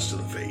many shots to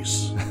the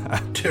face.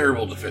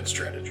 Terrible defense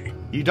strategy.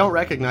 You don't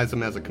recognize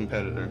him as a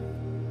competitor.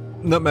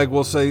 Nutmeg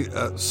will say,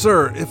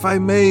 "Sir, if I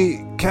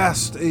may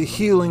cast a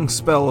healing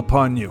spell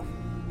upon you."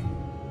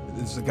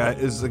 Is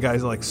the guy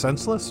like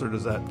senseless, or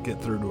does that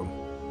get through to him?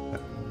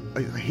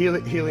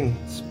 Healing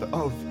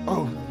spell.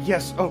 Oh,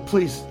 yes. Oh,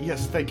 please.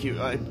 Yes, thank you.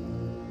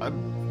 I'm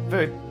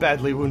very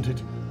badly wounded.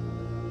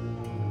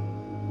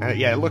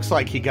 It looks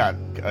like he got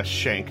a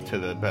shank to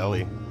the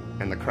belly,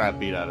 and the crap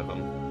beat out of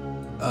him.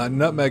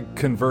 Nutmeg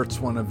converts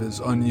one of his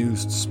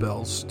unused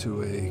spells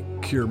to a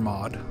cure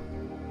mod.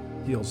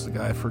 Heals the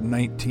guy for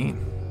 19.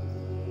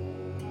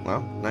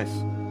 Well, nice.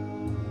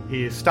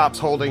 He stops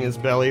holding his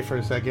belly for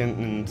a second,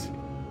 and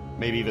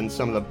maybe even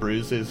some of the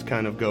bruises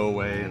kind of go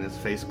away, and his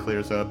face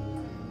clears up.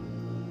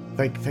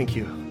 Thank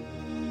you.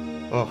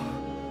 Oh,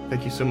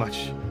 thank you so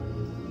much.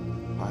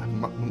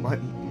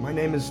 My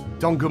name is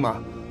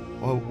Donguma.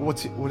 Oh,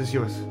 what is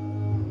yours?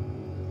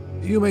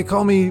 You may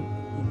call me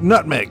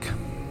Nutmeg.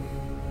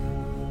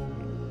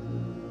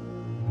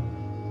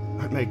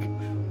 Nutmeg,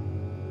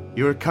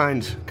 you're a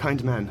kind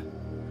man.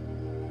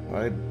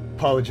 I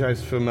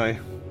apologize for my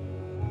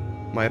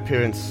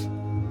appearance.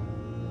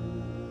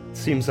 It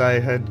seems I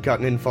had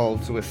gotten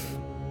involved with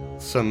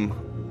some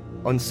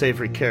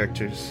unsavory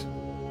characters.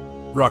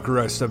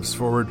 Rakurai steps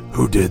forward.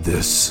 Who did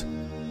this?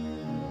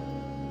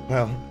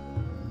 Well,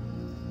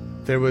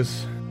 there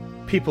was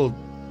people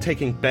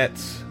taking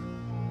bets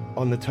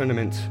on the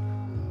tournament.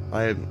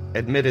 I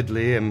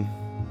admittedly am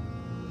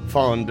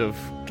fond of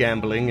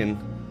gambling and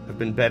have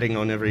been betting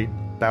on every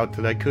bout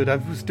that I could. I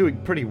was doing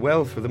pretty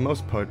well for the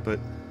most part, but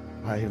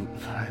I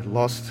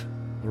lost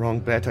the wrong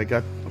bet. I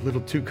got a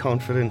little too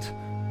confident,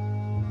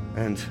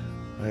 and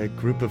a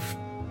group of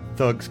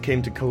thugs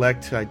came to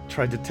collect. I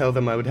tried to tell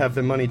them I would have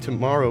their money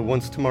tomorrow,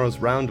 once tomorrow's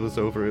round was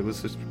over. It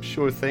was a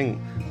sure thing.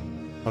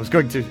 I was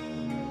going to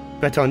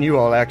bet on you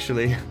all,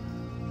 actually.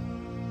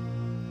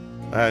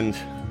 And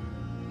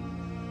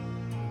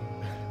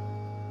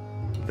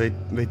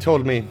they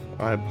told me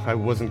I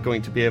wasn't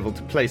going to be able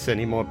to place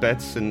any more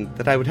bets, and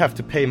that I would have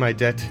to pay my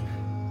debt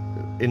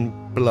in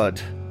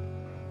blood.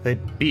 They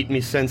beat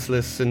me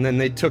senseless, and then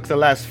they took the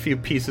last few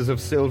pieces of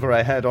silver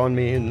I had on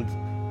me and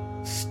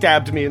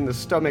stabbed me in the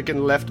stomach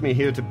and left me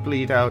here to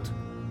bleed out.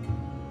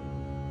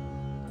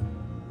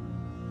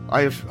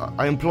 I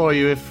implore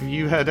you, if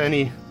you had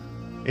any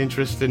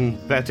interest in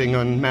betting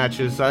on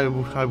matches, I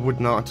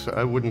would not.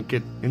 I wouldn't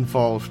get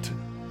involved.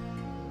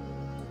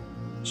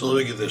 So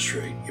let me get this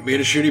straight. You made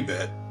a shitty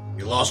bet,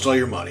 you lost all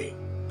your money,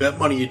 bet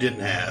money you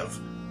didn't have,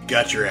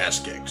 got your ass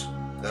kicked.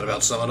 That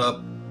about sum it up?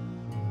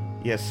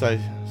 Yes, I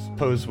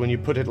suppose when you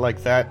put it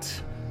like that,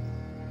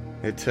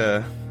 it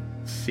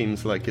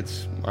seems like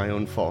it's my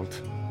own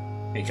fault.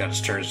 He kind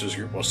of turns to his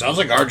group. Well, sounds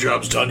like our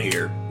job's done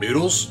here.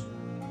 Noodles?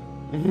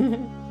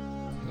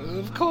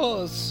 Of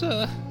course.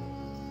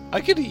 I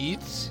could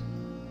eat.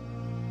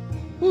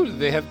 Ooh, do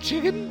they have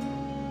chicken?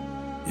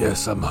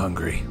 Yes, I'm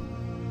hungry.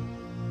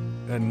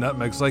 And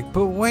Nutmeg's like,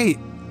 but wait,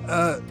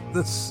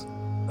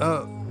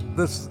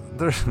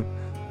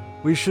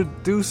 we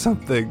should do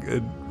something.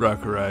 And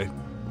Rakurai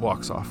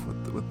walks off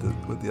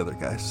with the other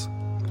guys.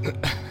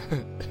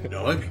 You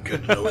know, it'd be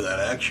good to know where that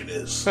action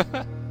is.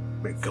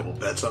 Make a couple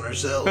bets on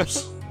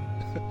ourselves.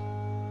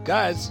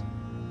 Guys.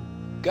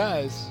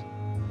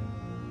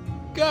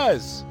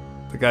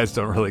 The guys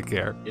don't really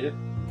care. Yeah.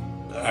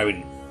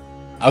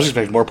 I was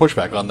expecting more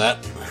pushback on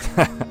that.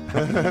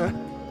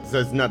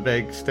 Does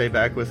Nutmeg stay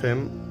back with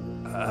him?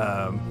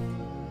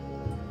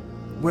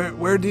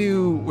 Where do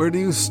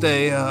you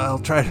stay? I'll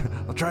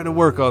try to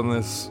work on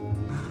this.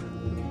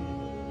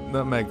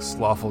 Nutmeg's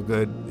lawful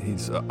good.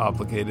 He's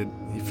obligated.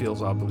 He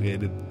feels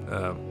obligated,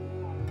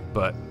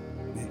 but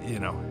you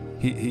know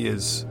he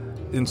is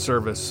in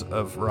service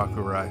of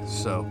Rakurai,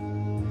 so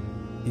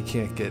he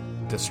can't get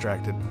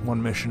distracted.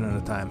 One mission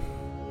at a time.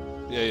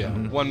 Yeah.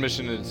 Mm-hmm. One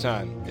mission at a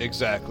time.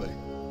 Exactly.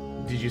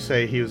 Did you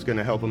say he was going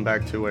to help him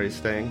back to where he's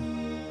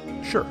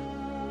staying? Sure.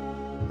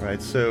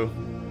 Right, so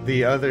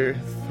the other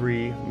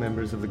 3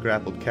 members of the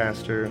grappled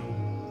caster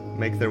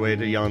make their way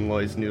to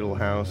Yanloi's noodle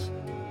house.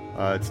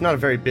 It's not a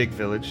very big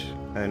village,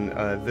 and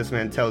this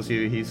man tells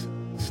you he's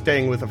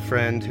staying with a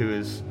friend who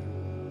is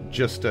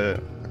just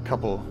a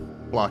couple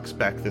blocks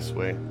back this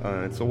way.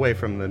 It's away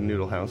from the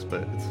noodle house,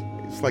 but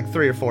it's like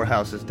 3 or 4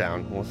 houses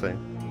down, we'll say.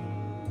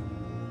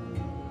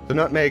 So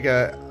Nutmeg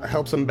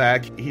helps him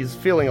back. He's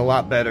feeling a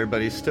lot better,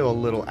 but he's still a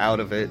little out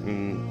of it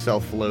and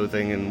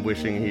self-loathing and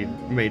wishing he'd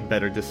made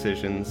better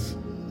decisions.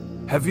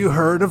 Have you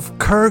heard of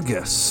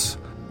Kurgess?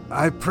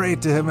 I pray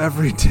to him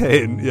every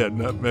day. And yeah,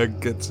 Nutmeg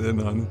gets in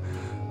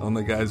on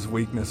the guy's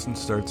weakness and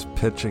starts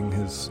pitching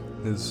his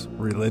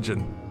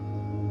religion.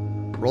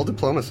 Roll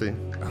diplomacy.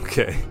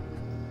 Okay.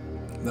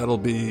 That'll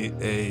be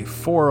a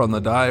 4 on the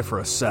die for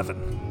a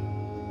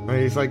 7.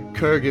 He's like,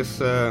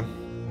 Kurgess,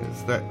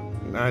 is that...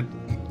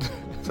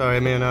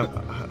 Sorry, man,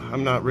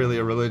 I'm not really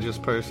a religious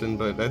person,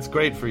 but that's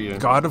great for you.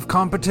 God of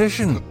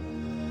competition.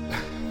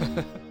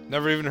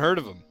 Never even heard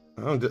of him.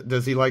 Oh,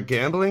 does he like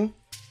gambling?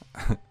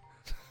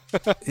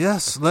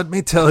 Yes, let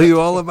me tell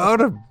you all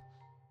about him.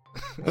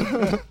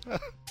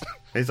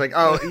 He's like,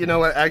 oh, you know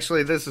what?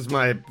 Actually, this is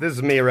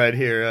me right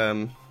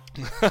here.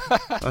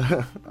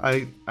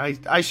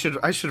 I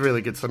should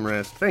really get some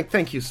rest.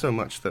 Thank you so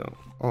much, though.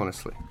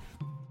 Honestly.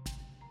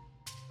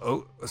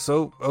 Oh,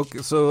 so okay,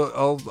 so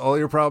all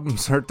your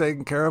problems are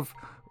taken care of?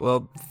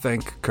 Well,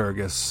 thank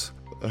Kurgess.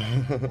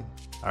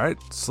 All right,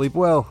 sleep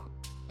well.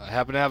 I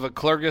happen to have a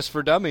Kurgess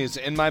for dummies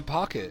in my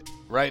pocket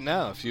right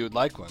now, if you would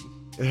like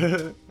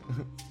one.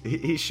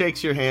 He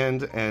shakes your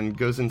hand and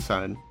goes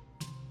inside.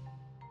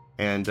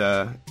 And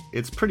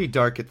it's pretty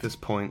dark at this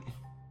point.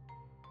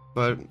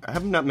 But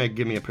have Nutmeg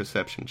give me a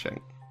perception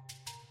check.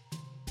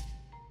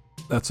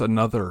 That's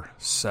another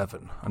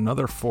 7.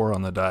 Another 4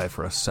 on the die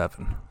for a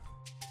 7.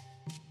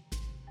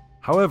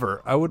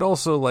 However, I would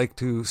also like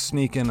to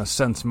sneak in a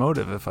sense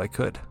motive if I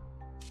could.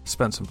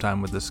 Spend some time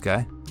with this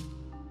guy.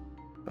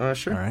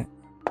 Sure. All right.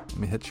 Let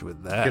me hit you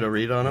with that. Get a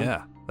read on him?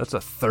 Yeah, that's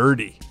a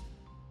 30.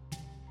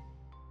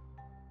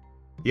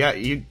 Yeah,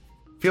 you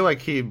feel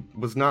like he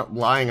was not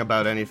lying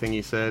about anything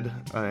he said,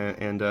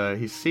 and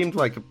he seemed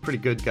like a pretty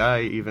good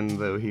guy, even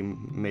though he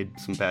made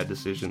some bad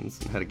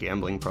decisions and had a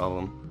gambling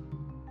problem.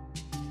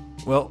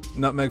 Well,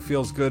 Nutmeg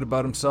feels good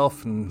about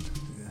himself, and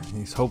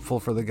he's hopeful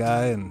for the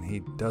guy, and he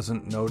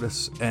doesn't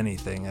notice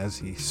anything as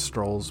he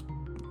strolls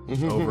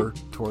over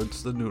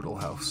towards the noodle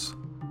house.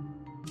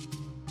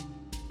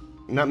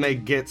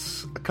 Nutmeg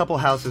gets a couple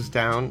houses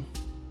down,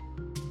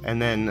 and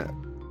then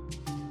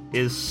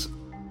is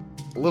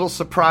a little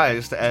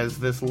surprised as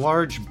this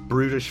large,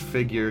 brutish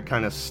figure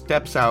kind of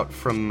steps out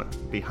from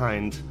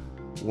behind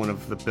one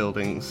of the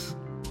buildings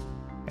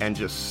and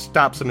just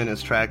stops him in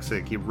his tracks.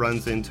 Like, he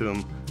runs into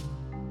him.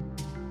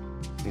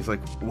 He's like,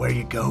 "Where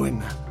you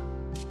going,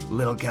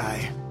 little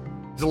guy?"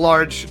 He's a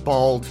large,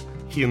 bald,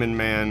 human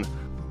man,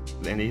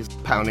 and he's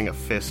pounding a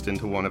fist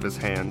into one of his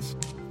hands.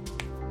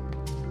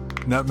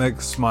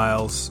 Nutmeg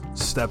smiles,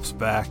 steps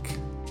back,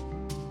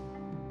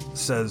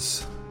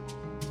 says,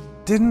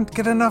 "Didn't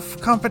get enough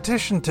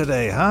competition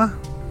today, huh?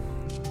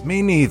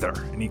 Me neither."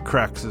 And he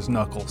cracks his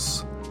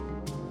knuckles.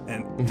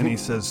 And he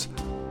says,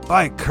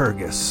 "By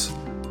Kurgess,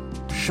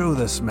 show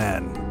this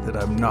man that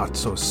I'm not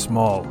so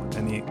small."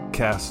 And he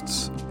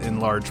casts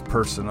enlarge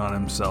person on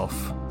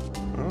himself.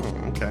 Oh,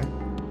 okay.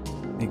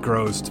 He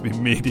grows to be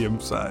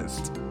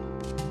medium-sized.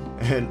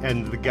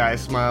 And the guy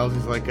smiles.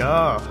 He's like,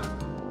 "Oh,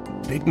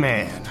 big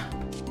man."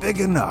 Big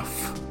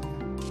enough.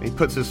 He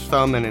puts his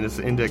thumb and his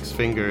index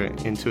finger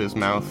into his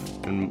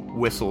mouth and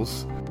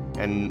whistles.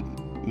 And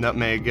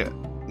Nutmeg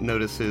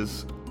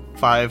notices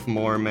 5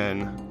 more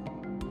men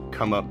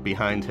come up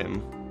behind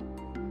him.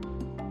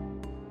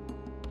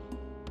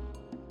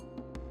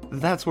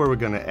 that's where we're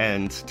going to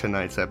end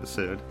tonight's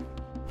episode.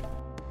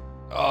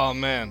 Oh,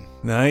 man.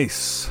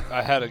 Nice.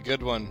 I had a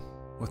good one.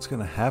 What's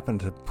going to happen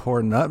to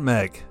poor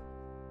Nutmeg?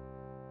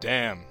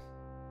 Damn.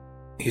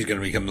 He's going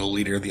to become the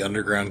leader of the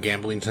underground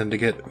gambling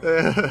syndicate.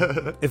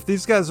 If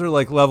these guys are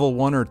like level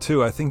 1 or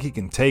 2, I think he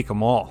can take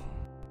them all.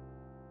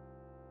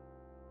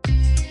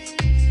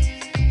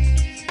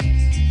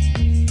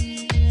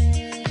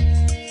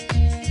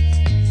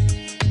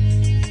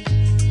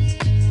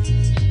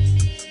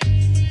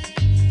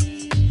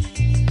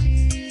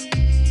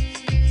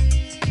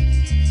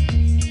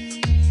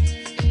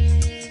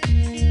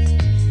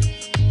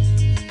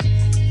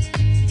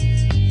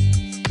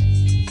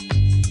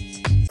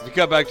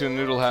 Cut back to the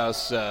noodle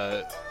house.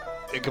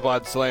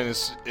 Ichabod Slane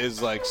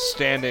is like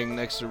standing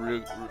next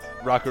to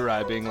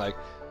Rakurai being like,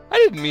 I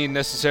didn't mean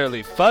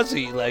necessarily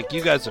fuzzy like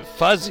you guys are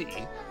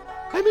fuzzy.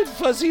 I meant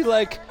fuzzy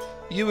like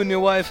you and your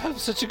wife have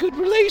such a good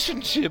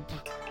relationship.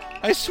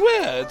 I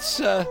swear,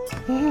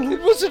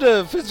 it wasn't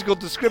a physical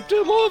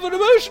descriptor, more of an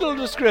emotional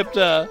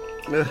descriptor.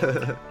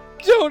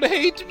 Don't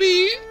hate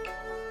me.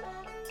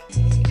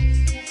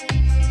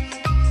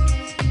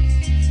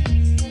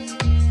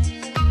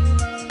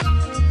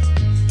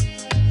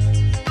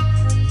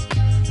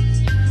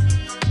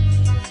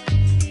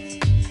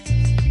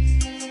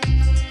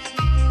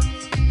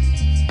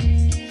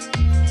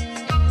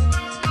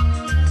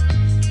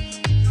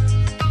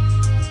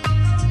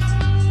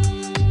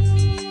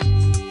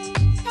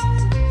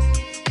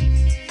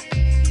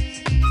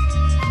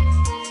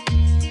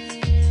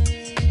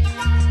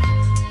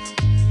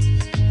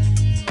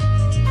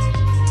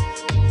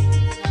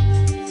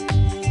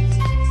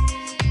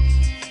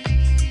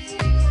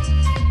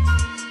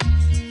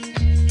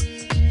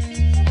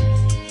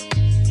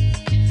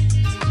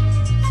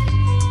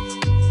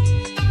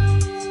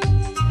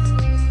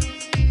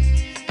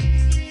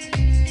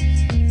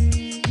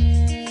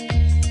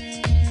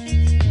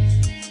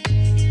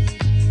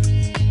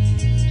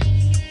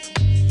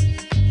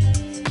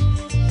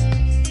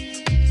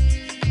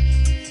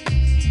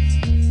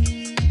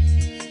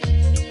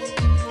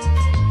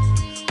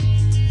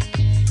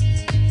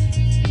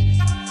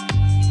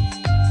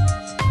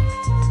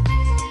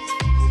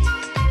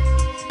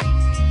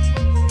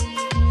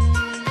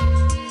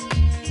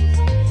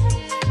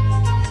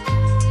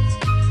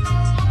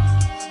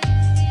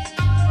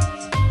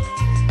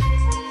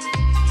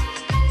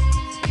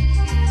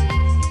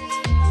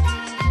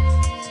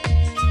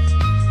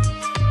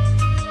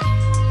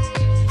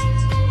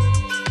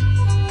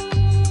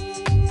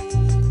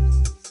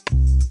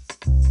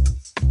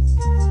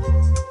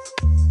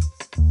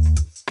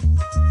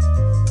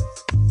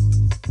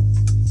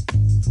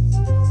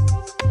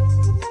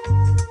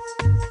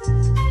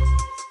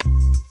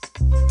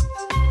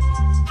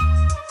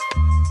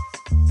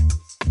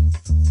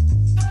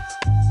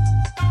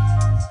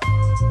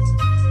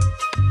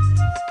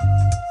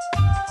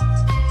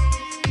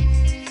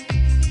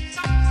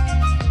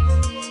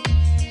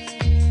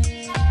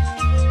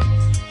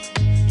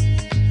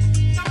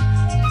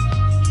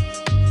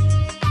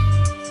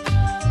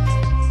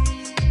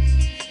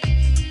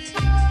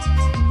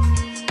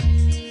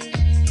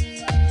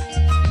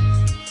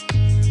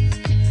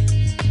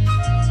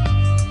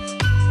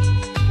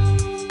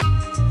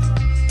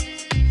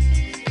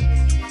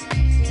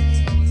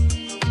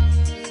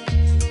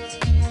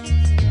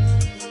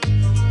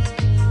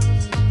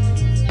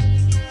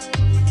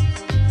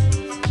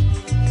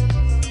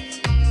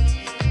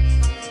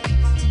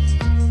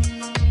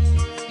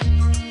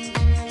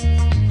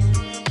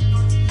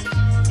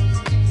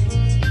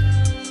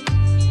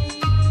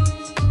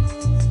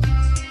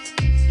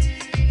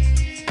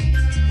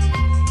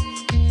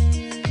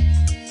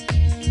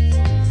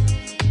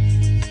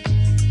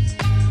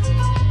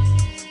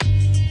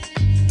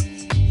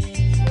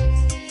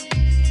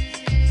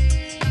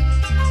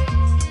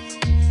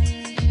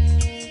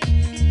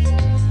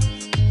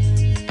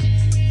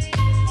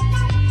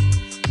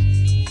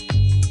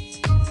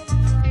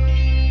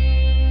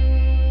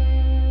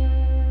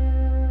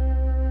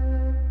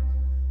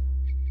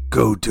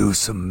 Go do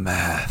some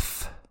math.